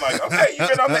of them. I'm like, okay, you've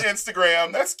been on the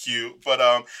Instagram, that's cute. But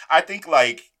I think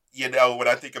like, you know, when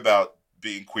I think about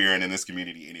being queer and in this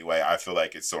community anyway, I feel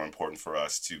like it's so important for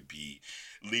us to be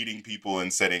leading people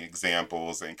and setting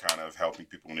examples and kind of helping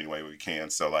people in any way we can.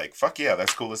 So like, fuck yeah,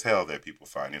 that's cool as hell that people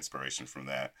find inspiration from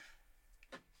that.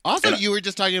 Also, you were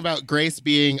just talking about Grace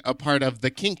being a part of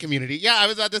the kink community. Yeah, I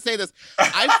was about to say this.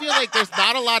 I feel like there's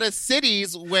not a lot of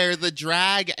cities where the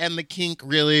drag and the kink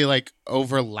really like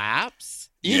overlaps.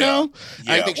 You know?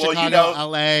 Yeah. I think Chicago,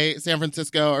 LA, San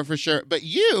Francisco are for sure. But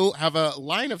you have a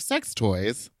line of sex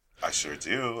toys. I sure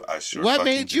do. What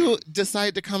made you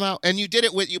decide to come out? And you did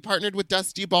it you partnered with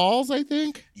Dusty Balls, I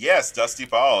think? Yes, Dusty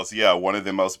Balls. Yeah, one of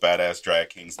the most badass drag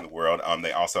kings in the world.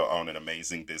 They also own an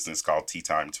amazing business called Tea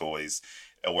Time Toys,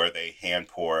 where they hand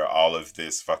pour all of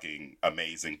this fucking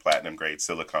amazing platinum grade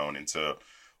silicone into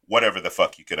whatever the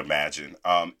fuck you could imagine.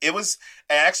 It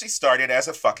actually started as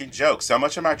a fucking joke. So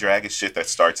much of my drag is shit that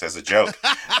starts as a joke.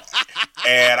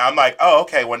 And I'm like, oh,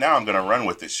 okay, well, now I'm going to run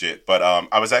with this shit. But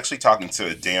I was actually talking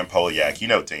to Dan Polyak. You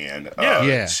know Dan,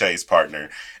 Shay's partner.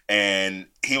 And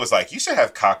he was like, you should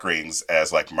have cock rings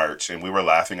as like merch. And we were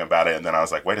laughing about it. And then I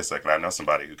was like, wait a second, I know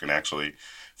somebody who can actually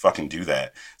fucking do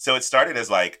that. So it started as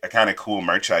like a kind of cool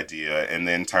merch idea and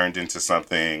then turned into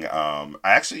something I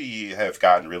actually have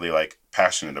gotten really like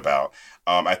passionate about.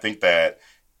 I think that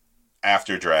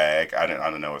after drag, I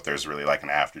don't know if there's really like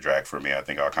an after drag for me. I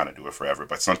think I'll kind of do it forever.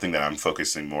 But something that I'm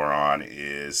focusing more on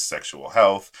is sexual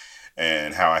health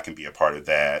and how I can be a part of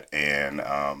that and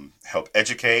help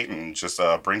educate and just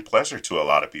bring pleasure to a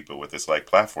lot of people with this like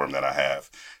platform that I have.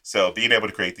 So being able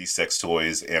to create these sex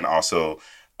toys and also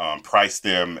price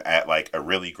them at like a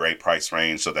really great price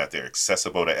range so that they're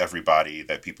accessible to everybody,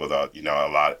 that people that, you know, a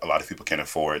lot of people can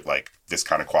afford like this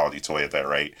kind of quality toy at that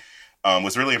rate,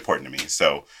 was really important to me.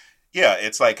 So yeah,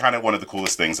 it's like kind of one of the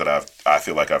coolest things that I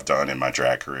feel like I've done in my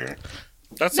drag career.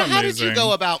 That's now, amazing. How did you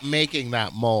go about making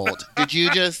that mold? Did you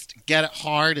just get it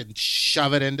hard and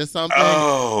shove it into something?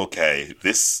 Oh, okay.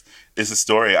 This is a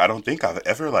story I don't think I've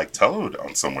ever like told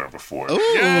on somewhere before. Ooh.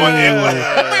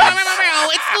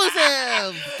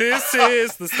 Exclusive. This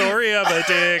is the story of a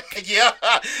dick. Yeah.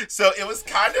 So it was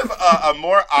kind of a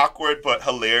more awkward but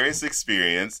hilarious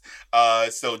experience.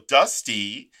 So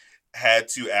Dusty had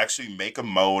to actually make a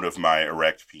mold of my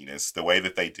erect penis. The way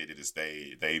that they did it is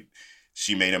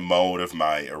she made a mold of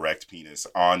my erect penis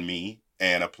on me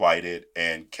and applied it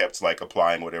and kept like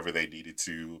applying whatever they needed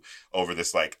to over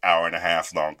this like hour and a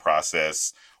half long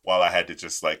process while I had to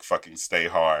just like fucking stay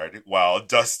hard while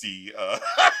Dusty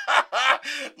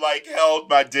like held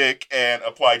my dick and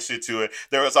applied shit to it.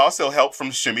 There was also help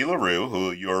from Shimmy LaRue,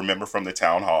 who you'll remember from the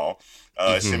town hall.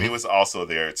 Shimmy was also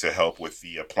there to help with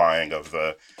the applying of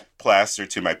the plaster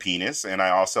to my penis. And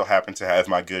I also happened to have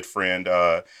my good friend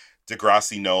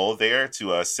Degrassi Knoll there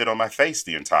to sit on my face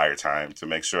the entire time to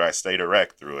make sure I stayed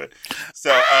erect through it.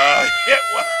 So it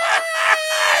was.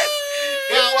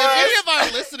 Well, if any of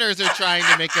our listeners are trying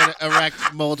to make an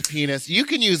erect mold penis, you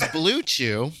can use Blue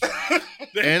Chew,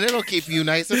 and it'll keep you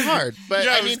nice and hard. But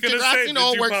yeah, I mean, Degrassi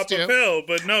Knoll works pop too. A pill?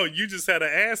 But no, you just had an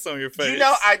ass on your face. You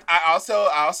know, I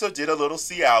also did a little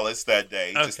Cialis that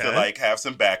day just to like have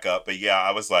some backup. But yeah,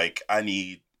 I was like, I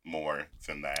need more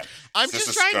than that. I'm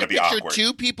just trying to picture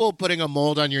two people putting a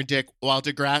mold on your dick while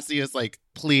Degrassi is like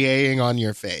plieing on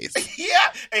your face.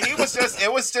 Yeah, and it was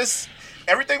just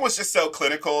everything was just so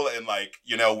clinical and like,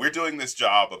 you know, we're doing this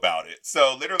job about it.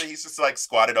 So literally he's just like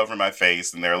squatted over my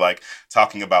face and they're like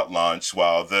talking about lunch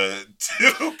while the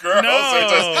two girls are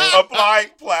just applying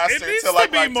plaster it needs to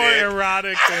like to be more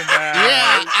erotic than that.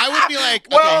 Yeah, I would be like,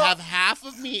 okay, have half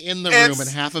of me in the room and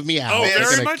half of me out. Oh, Like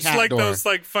very in a much cat like door. those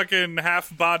like fucking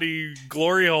half body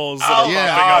glory holes that Oh are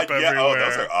yeah, popping up everywhere. oh,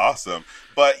 those are awesome.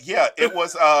 But yeah, it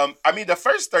was. I mean, the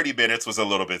first 30 minutes was a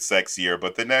little bit sexier,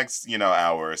 but the next, you know,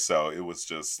 hour or so, it was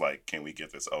just like, can we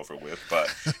get this over with?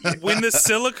 But when the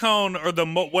silicone or the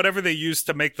whatever they used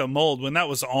to make the mold, when that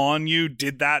was on you,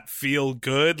 did that feel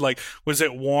good? Like, was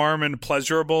it warm and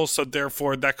pleasurable? So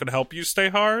therefore, that could help you stay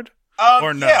hard.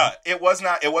 Or no? Yeah, it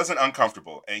wasn't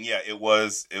uncomfortable, and yeah, it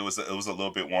was a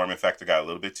little bit warm. In fact, it got a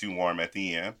little bit too warm at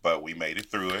the end, but we made it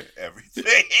through it.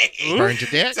 Everything Burned your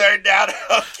dick. turned out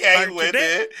okay Burned with your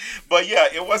it. But yeah,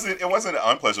 it wasn't an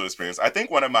unpleasant experience. I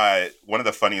think one of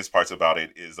the funniest parts about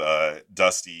it is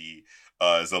Dusty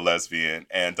is a lesbian,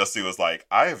 and Dusty was like,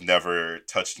 "I have never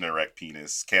touched an erect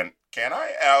penis. Can I?" And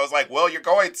I was like, "Well, you're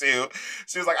going to."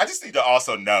 She was like, "I just need to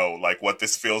also know like what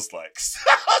this feels like." So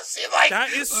she like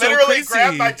That is so literally crazy.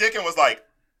 grabbed my dick and was like,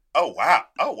 "Oh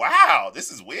wow,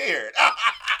 this is weird."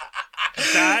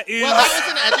 That is. Well, that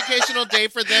was an educational day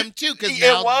for them too, because It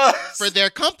now was. for their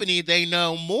company, they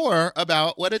know more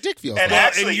about what a dick feels And like.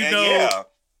 actually, you and know, yeah.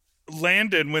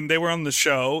 Landon, when they were on the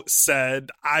show, said,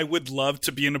 I would love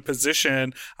to be in a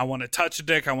position, I want to touch a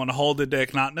dick, I want to hold a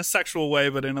dick, not in a sexual way,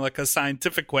 but in like a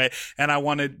scientific way, and I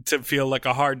wanted to feel like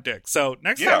a hard dick. So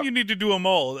next time you need to do a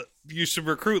mold, you should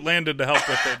recruit Landon to help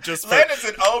with it. Just for- Landon's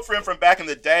an old friend from back in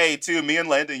the day, too. Me and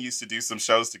Landon used to do some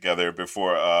shows together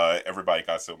before everybody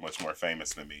got so much more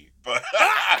famous than me. But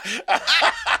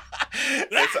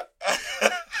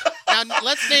Now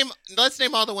let's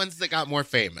name all the ones that got more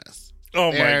famous.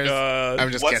 Oh my There's- God.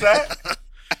 I'm just what's kidding. that?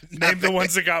 Name the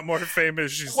ones that got more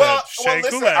famous, she Well, said. Shea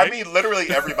listen, Coulee. I mean, literally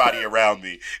everybody around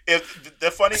me. If the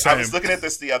funny, I was Same. looking at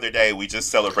this the other day. We just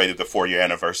celebrated the 4-year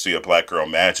anniversary of Black Girl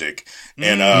Magic,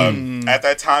 and at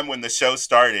that time when the show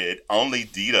started, only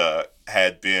Dita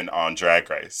had been on Drag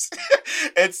Race,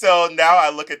 and so now I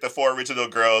look at the 4 original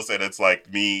girls, and it's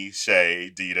like me, Shay,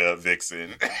 Dita,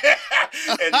 Vixen,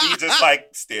 and me just like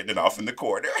standing off in the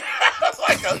corner. I was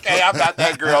like, okay, I'm not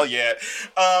that girl yet.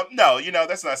 No, you know,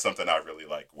 that's not something I really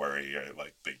like worry or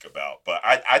like think about. But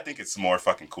I think it's more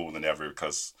fucking cool than ever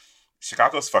because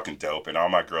Chicago's fucking dope, and all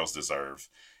my girls deserve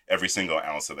every single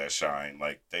ounce of that shine.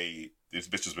 Like these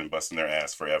bitches been busting their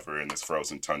ass forever in this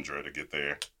frozen tundra to get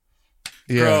there.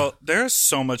 Yeah. Girl, there's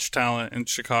so much talent in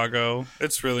Chicago.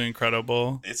 It's really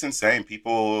incredible. It's insane.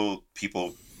 People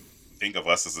think of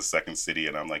us as a second city,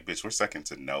 and I'm like, bitch, we're second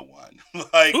to no one.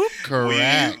 Like,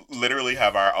 Correct. we literally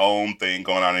have our own thing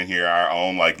going on in here, our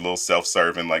own like little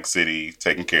self-serving like city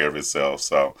taking care of itself.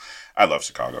 So I love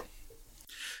Chicago.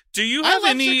 Do you I have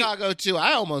love any Chicago too.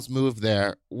 I almost moved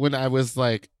there when I was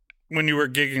like, when you were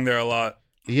gigging there a lot?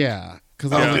 yeah,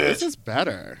 because Oh, I was like, bitch. this is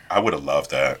better. I would have loved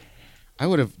that. I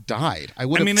would have died. I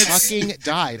would have it's- fucking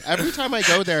died. Every time I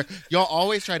go there, y'all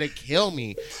always try to kill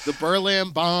me. The Berlin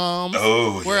bombs.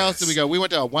 Oh, Where else yes. did we go? We went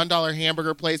to a $1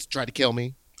 hamburger place to try to kill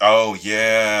me. Oh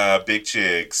yeah, Big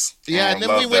Chicks. Yeah, Oh, and then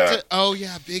love we went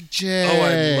that. Big Chick. Oh,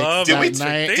 I love Did that we-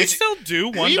 night. They did you- still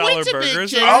do $1 We went to Big burgers.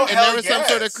 Chick, Oh, and hell there was some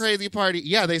sort of yes. crazy party.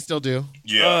 Yeah, they still do.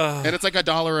 Yeah. And it's like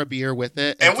 $1 a beer with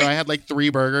it. And And so we- I had like 3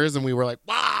 burgers, and we were like,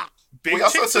 wow. Big We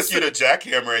also Chicks took is you to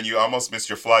Jackhammer, and you almost missed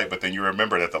your flight, but then you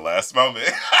remembered at the last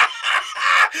moment.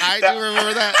 I do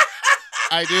remember that.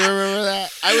 I do remember that.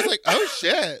 I was like, oh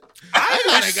shit. I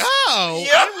gotta go.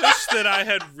 Yeah.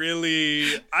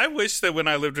 I wish that when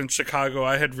I lived in Chicago,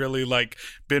 I had really like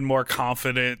been more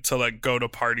confident to like go to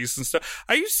parties and stuff.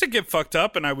 I used to get fucked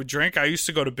up and I would drink. I used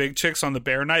to go to Big Chicks on the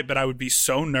Bear Night, but I would be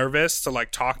so nervous to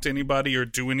like talk to anybody or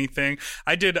do anything.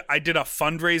 I did a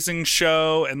fundraising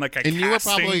show and like a And you were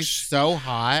casting probably so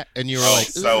hot, and you were Oh, like,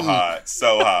 so "Ooh." hot,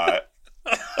 so hot.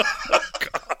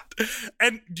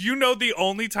 And do you know the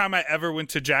only time I ever went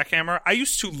to Jackhammer? I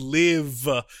used to live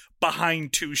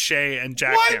behind Touche and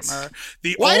Jackhammer.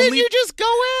 The Why only didn't you just go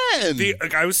in?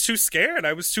 I was too scared.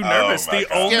 I was too Oh nervous. my The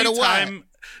God. only Scared of what? time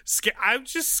I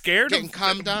was just scared Getting of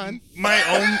cummed on? my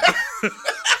own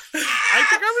I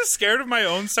think I was scared of my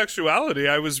own sexuality.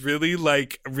 I was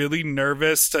really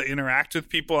nervous to interact with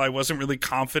people. I wasn't really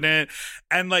confident.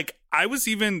 And like that was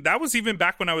even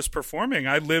back when I was performing.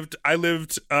 I lived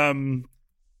when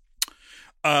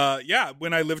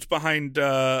I lived behind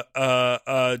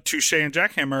Touche and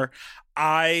Jackhammer,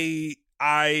 I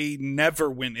I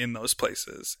never went in those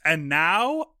places. And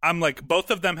now I'm like, both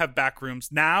of them have back rooms.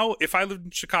 Now, if I lived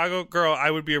in Chicago, girl,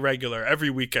 I would be a regular every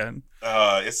weekend.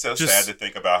 It's so sad to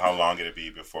think about how long it'd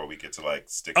be before we get to like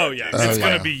stick our dicks it's in,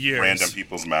 going to be years. Random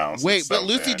people's mouths. Wait, but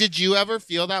Lucy, did you ever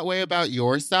feel that way about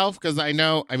yourself? Because I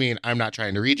know, I mean, I'm not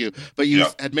trying to read you, but you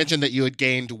had mentioned that you had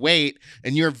gained weight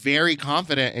and you're very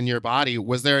confident in your body.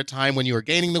 Was there a time when you were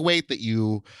gaining the weight that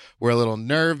you were a little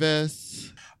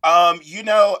nervous?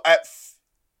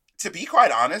 To be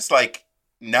quite honest, like,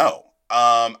 no.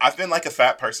 I've been like a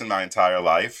fat person my entire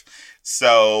life.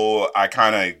 So I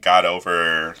kind of got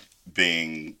over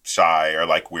being shy or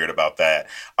like weird about that.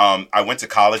 I went to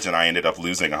college and I ended up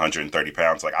losing 130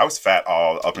 pounds. Like, I was fat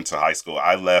all up until high school.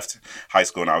 I left high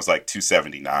school and I was like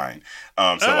 279.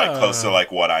 Like close to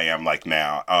like what I am like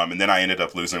now. And then I ended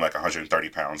up losing like 130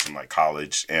 pounds in like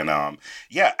college. And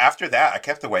after that, I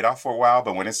kept the weight off for a while.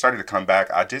 But when it started to come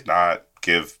back, I did not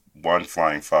give one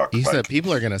flying fuck. You said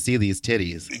people are going to see these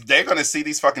titties. They're going to see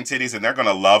these fucking titties and they're going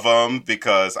to love them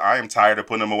because I am tired of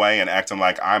putting them away and acting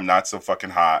like I'm not so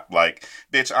fucking hot. Like,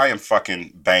 bitch, I am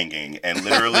fucking banging. And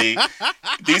literally,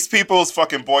 these people's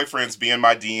fucking boyfriends be in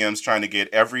my DMs trying to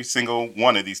get every single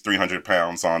one of these 300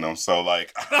 pounds on them. So,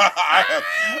 like,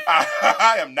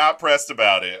 I am not pressed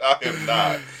about it. I am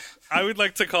not. I would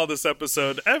like to call this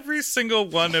episode every single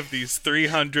one of these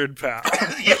 300 pounds.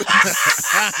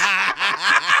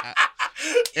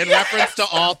 In reference to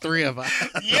all three of us.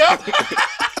 Yep.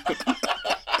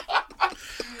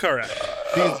 Correct.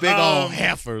 These big old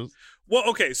heifers. Well,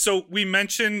 okay, so we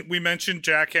mentioned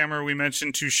Jackhammer, we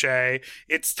mentioned Touche.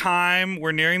 It's time.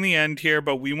 We're nearing the end here,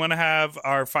 but we want to have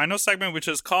our final segment, which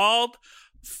is called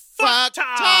Fuck Talk.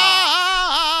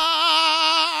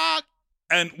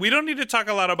 And we don't need to talk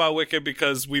a lot about Wicked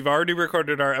because we've already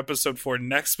recorded our episode for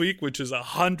next week, which is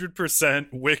 100%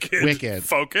 Wicked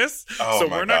focus. So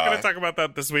we're not going to talk about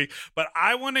that this week. But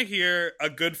I want to hear a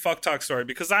good fuck talk story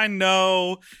because I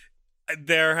know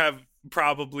there have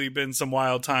probably been some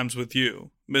wild times with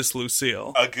you, Miss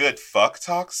Lucille. A good fuck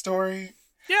talk story?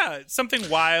 Yeah, something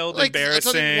wild, like,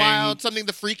 embarrassing. Something wild, something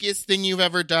the freakiest thing you've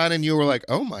ever done, and you were like,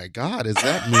 oh my God, is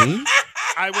that me?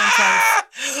 I one time,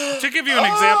 to give you an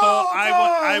example,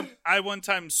 I one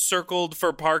time circled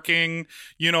for parking,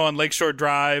 on Lakeshore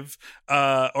Drive,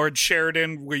 or in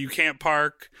Sheridan where you can't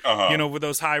park, with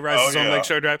those high rises on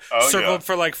Lakeshore Drive. Circled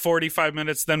for like 45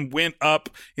 minutes, then went up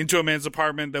into a man's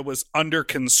apartment that was under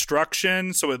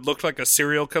construction. So it looked like a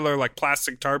serial killer, like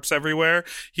plastic tarps everywhere.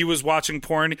 He was watching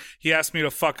porn. He asked me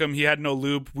to fuck him. He had no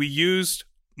lube. We used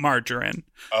margarine.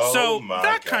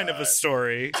 That kind of a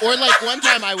story. Or like one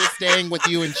time I was staying with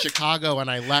you in Chicago and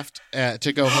I left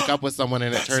to go hook up with someone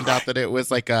and it turned out that it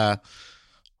was like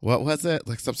what was it?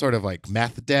 Like some sort of like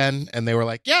meth den. And they were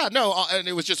like, and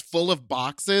it was just full of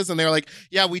boxes. And they were like,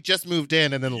 yeah, we just moved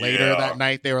in. And then later that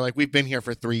night they were like, we've been here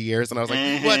for 3 years. And I was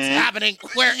like, what's happening?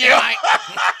 Where am I?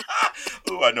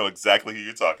 Ooh, I know exactly who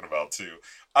you're talking about too.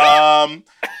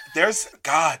 There's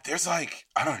like,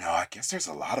 I don't know, I guess there's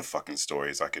a lot of fucking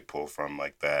stories I could pull from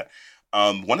like that.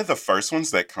 One of the first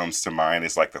ones that comes to mind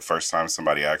is like the first time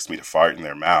somebody asked me to fart in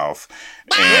their mouth.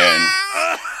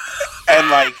 And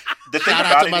like the thing Shout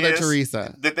about out to it Mother is,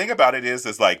 Teresa. The thing about it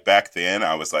is like back then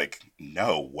I was like,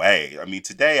 no way. I mean,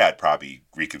 today I'd probably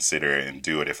reconsider it and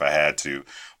do it if I had to.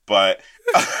 But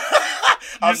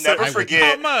I'll never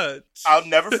forget. How much? I'll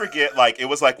never forget. Like, it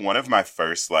was like one of my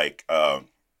first like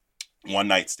one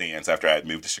night stands after I had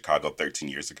moved to Chicago 13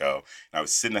 years ago. And I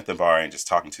was sitting at the bar and just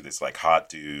talking to this like hot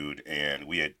dude, and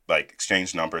we had like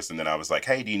exchanged numbers. And then I was like,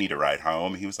 "Hey, do you need a ride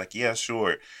home?" And he was like, "Yeah,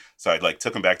 sure." So I like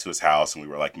took him back to his house and we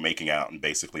were like making out and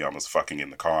basically almost fucking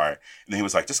in the car. And then he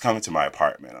was like, "Just come into my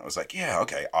apartment." I was like, "Yeah,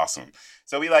 okay, awesome."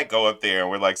 So we like go up there and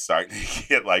we're like starting to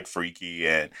get like freaky.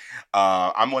 And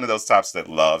I'm one of those types that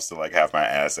loves to like have my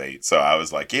ass ate. So I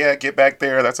was like, "Yeah, get back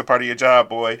there. That's a part of your job,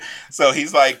 boy." So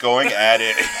he's like going at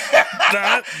it.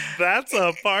 That's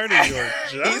a part of your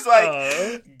job. He's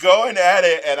like going at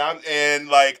it, and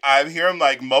I hear him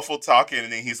like muffled talking,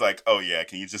 and then he's like, "Oh yeah,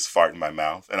 can you just fart in my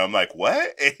mouth?" And I'm like,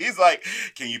 "What?" And he's like,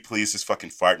 "Can you please just fucking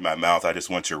fart in my mouth? I just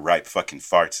want your ripe fucking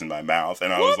farts in my mouth."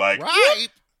 And I was like,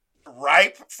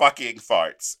 ripe fucking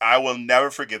farts. I will never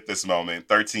forget this moment.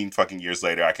 13 fucking years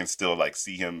later, I can still like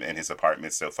see him in his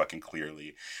apartment so fucking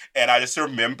clearly. And I just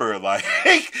remember like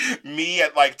me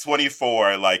at like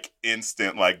 24, like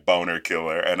instant like boner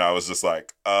killer. And I was just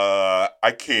like,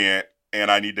 I can't,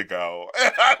 and I need to go.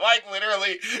 And I like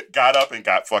literally got up and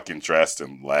got fucking dressed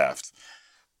and left.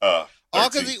 All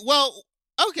because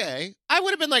okay. I would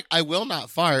have been like, I will not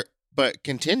fart. But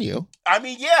continue. I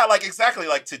mean, yeah, like exactly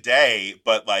like today,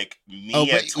 but like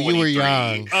me at 23. You were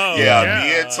young. Oh, yeah,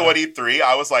 me at 23,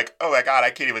 I was like, oh my God, I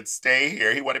can't even stay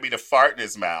here. He wanted me to fart in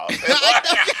his mouth.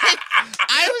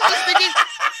 I was just thinking,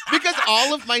 because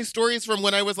all of my stories from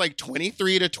when I was like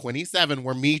 23 to 27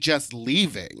 were me just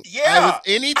leaving. Yeah.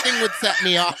 Anything would set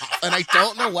me off, and I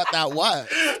don't know what that was.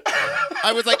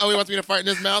 I was like, oh, he wants me to fart in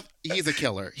his mouth? He's a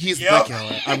killer. He's the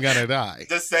killer. I'm gonna die.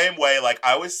 The same way, like,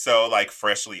 I was so, like,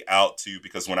 freshly out, too,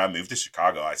 because when I moved to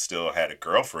Chicago, I still had a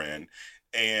girlfriend,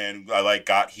 and I, like,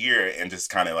 got here and just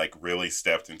kind of, like, really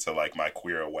stepped into, like, my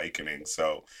queer awakening,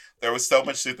 so there was so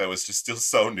much shit that was just still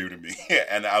so new to me,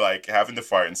 and I, like, having to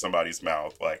fart in somebody's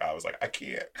mouth, like, I was like, I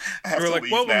can't. I have to leave now.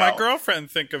 What will my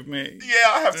girlfriend think of me? Yeah,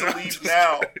 I have to leave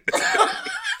now.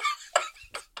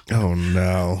 Oh,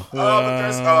 no.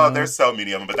 But there's so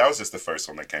many of them, but that was just the first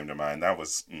one that came to mind. That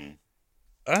was...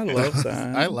 I love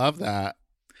that. I love that.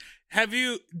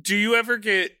 Do you ever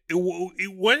get,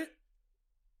 what?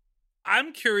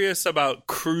 I'm curious about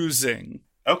cruising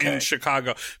in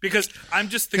Chicago, because I'm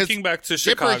just thinking back to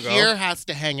Chicago. Dipper here has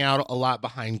to hang out a lot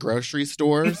behind grocery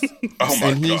stores. Oh my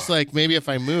and God. he's like, maybe if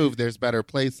I move, there's better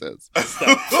places.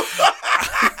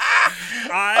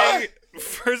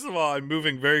 First of all, I'm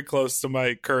moving very close to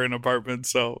my current apartment,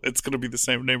 so it's going to be the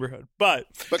same neighborhood. But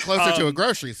closer to a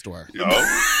grocery store.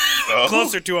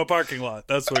 Closer to a parking lot.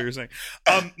 That's what you're saying.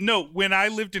 No, when I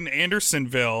lived in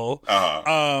Andersonville,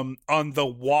 on the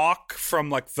walk from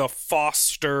like the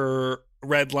Foster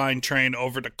Red Line train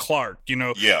over to Clark,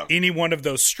 any one of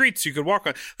those streets you could walk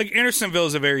on. Like, Andersonville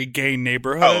is a very gay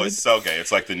neighborhood. Oh, it's so gay.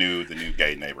 It's like the new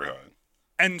gay neighborhood.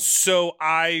 And so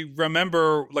I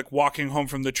remember like walking home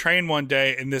from the train one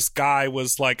day, and this guy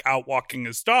was like out walking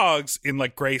his dogs in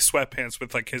like gray sweatpants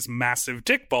with like his massive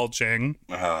dick bulging.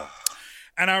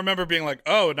 And I remember being like,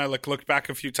 oh, and I like looked back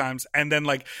a few times, and then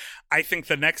like I think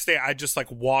the next day I just like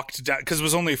walked down, because it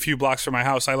was only a few blocks from my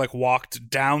house. I like walked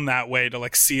down that way to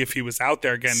like see if he was out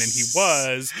there again, and he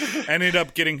was. Ended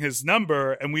up getting his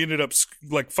number, and we ended up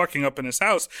like fucking up in his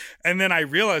house. And then I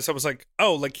realized, I was like,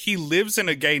 oh, like he lives in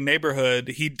a gay neighborhood.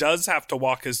 He does have to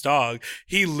walk his dog.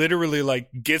 He literally like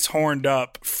gets horned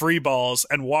up, free balls,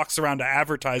 and walks around to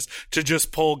advertise to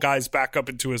just pull guys back up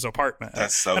into his apartment.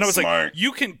 That's so smart. And I was like,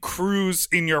 you can cruise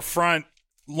in your front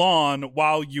lawn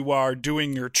while you are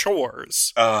doing your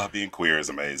chores. Being queer is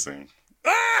amazing.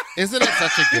 Isn't it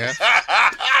such a gift?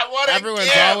 Everyone's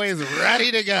gift. Always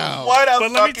ready to go. What a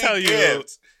But let me fucking tell you,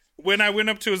 gift. when I went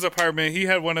up to his apartment, he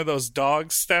had one of those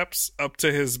dog steps up to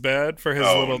his bed for his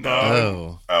little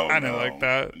dog. I didn't like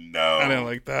that. No. I didn't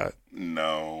like that.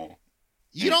 No.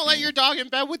 You don't let your dog in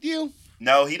bed with you?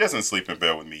 No, he doesn't sleep in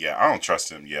bed with me yet. I don't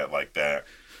trust him yet like that.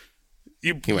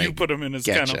 You put him in his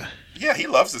kennel. Yeah, he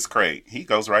loves his crate. He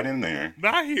goes right in there.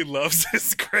 Nah, he loves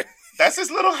his crate. That's his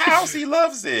little house. He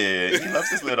loves it. He loves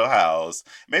his little house.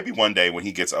 Maybe one day when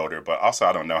he gets older, but also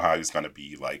I don't know how he's going to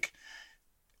be like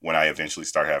when I eventually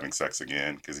start having sex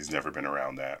again, because he's never been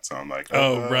around that. So I'm like,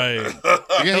 oh, right.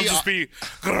 He'll just be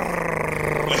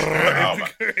the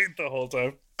whole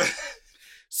time.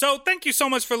 So thank you so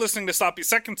much for listening to Sloppy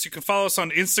Seconds. You can follow us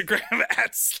on Instagram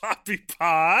at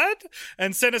SloppyPod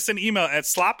and send us an email at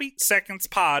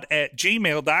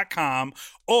sloppysecondspod@gmail.com,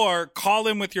 or call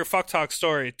in with your fuck talk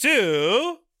story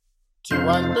to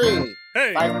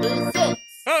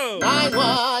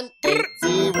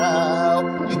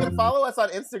 213-536-9180. You can follow us on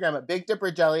Instagram at Big Dipper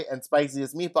Jelly and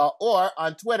Spiciest Meatball, or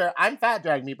on Twitter, I'm Fat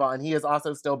Drag Meatball, and he is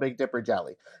also still Big Dipper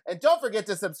Jelly. And don't forget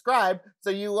to subscribe so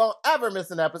you won't ever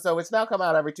miss an episode, which now come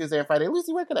out every Tuesday and Friday.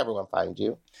 Lucy, where can everyone find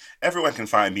you? Everyone can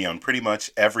find me on pretty much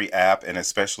every app, and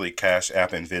especially Cash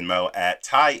App and Venmo at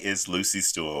Ty is Lucy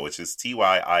Stool, which is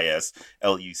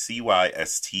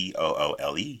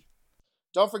TYISLUCYSTOOLE.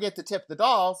 Don't forget to tip the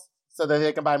dolls so that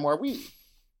they can buy more weed.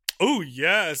 Oh,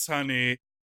 yes, honey.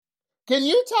 Can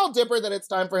you tell Dipper that it's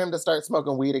time for him to start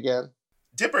smoking weed again?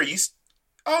 Dipper, you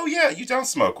don't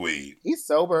smoke weed. He's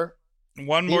sober.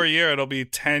 One more year, it'll be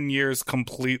 10 years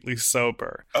completely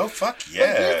sober. Oh, fuck yes.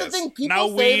 But here's the thing, people no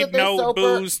say weed, that they're no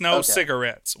sober. booze, no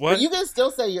cigarettes. What? But you can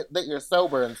still say that you're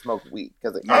sober and smoke weed.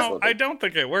 No, I don't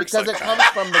think it works because like it that. comes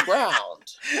from the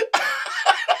ground.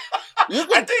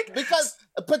 Because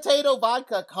potato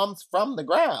vodka comes from the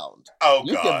ground. Oh,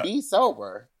 you God. can be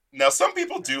sober. Now, some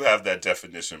people do have that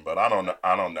definition, but I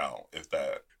don't know if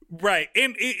that... Right.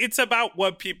 And it's about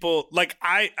what people... Like,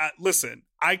 listen,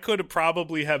 I could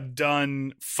probably have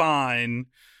done fine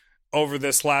over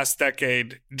this last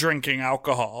decade drinking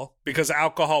alcohol, because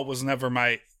alcohol was never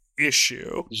my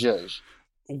issue. Zhuzh.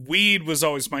 weed was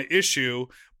always my issue.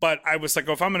 But I was like,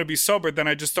 if I'm going to be sober, then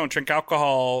I just don't drink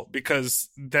alcohol because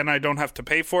then I don't have to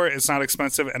pay for it. It's not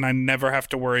expensive, and I never have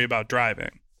to worry about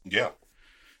driving. Yeah.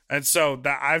 And so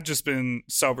that I've just been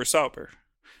sober.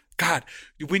 God,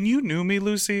 when you knew me,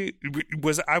 Lucy,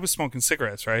 I was smoking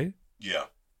cigarettes, right? Yeah.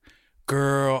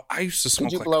 Girl, I used to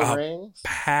smoke like a rings?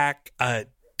 pack a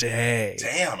day.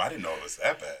 Damn, I didn't know it was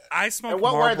that bad. I smoked And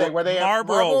what were they? Were they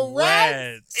Marlboro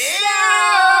Reds?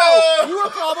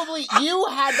 You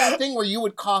had that thing where you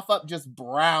would cough up just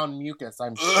brown mucus,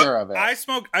 I'm sure of it. I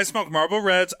smoked Marlboro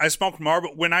Reds. I smoked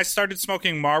Marlboro. When I started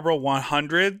smoking Marlboro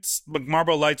 100s, like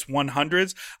Marlboro Lights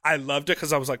 100s, I loved it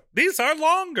because I was like, these are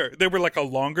longer. They were like a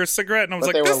longer cigarette, and I was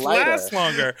like, this lasts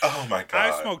longer. Oh my God.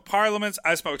 I smoked Parliaments.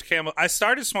 I smoked Camel. I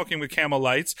started smoking with Camel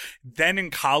Lights. Then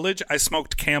in college, I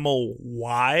smoked Camel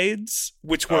Wides,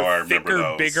 which were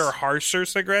thicker, bigger, harsher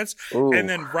cigarettes. Ooh. And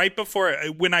then right before,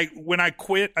 when I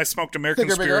quit, I smoked American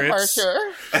Spirits.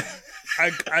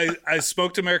 I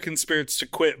smoked American Spirits to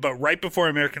quit, but right before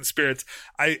American Spirits,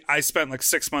 I spent like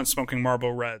 6 months smoking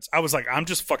Marlboro Reds. I was like, I'm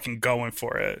just fucking going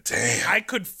for it. Damn. I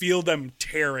could feel them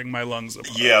tearing my lungs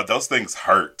apart. Yeah, those things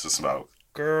hurt to smoke.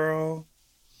 Girl.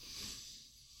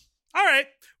 All right.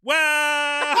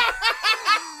 Well...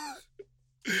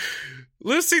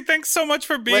 Lucy, thanks so much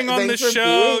for being on the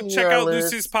show. Check out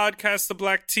Lucy's podcast, The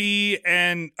Black Tea,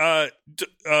 and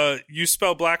you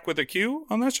spell black with a Q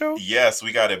on that show? Yes,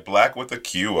 we got it black with a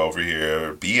Q over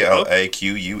here.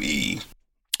 BLAQUE.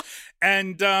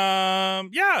 And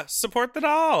yeah, support the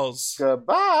dolls.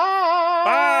 Goodbye.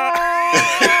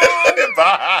 Bye.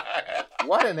 Bye.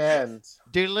 What an end.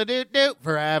 Doodle-doo-doo,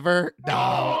 forever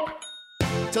dog.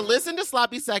 To listen to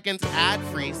Sloppy Seconds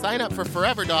ad-free, sign up for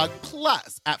Forever Dog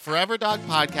Plus at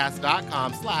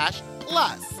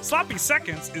foreverdogpodcast.com/plus. Sloppy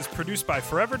Seconds is produced by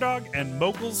Forever Dog and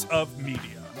Moguls of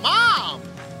Media. Mom!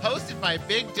 Hosted by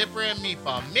Big Dipper and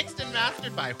Meatball. Mixed and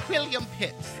mastered by William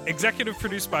Pitt. Executive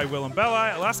produced by Willem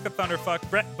Belli, Alaska Thunderfuck,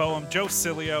 Brett Boehm, Joe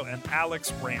Cilio, and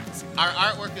Alex Ramsey. Our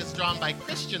artwork is drawn by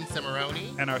Christian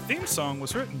Cimarroni. And our theme song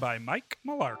was written by Mike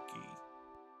Malarkey.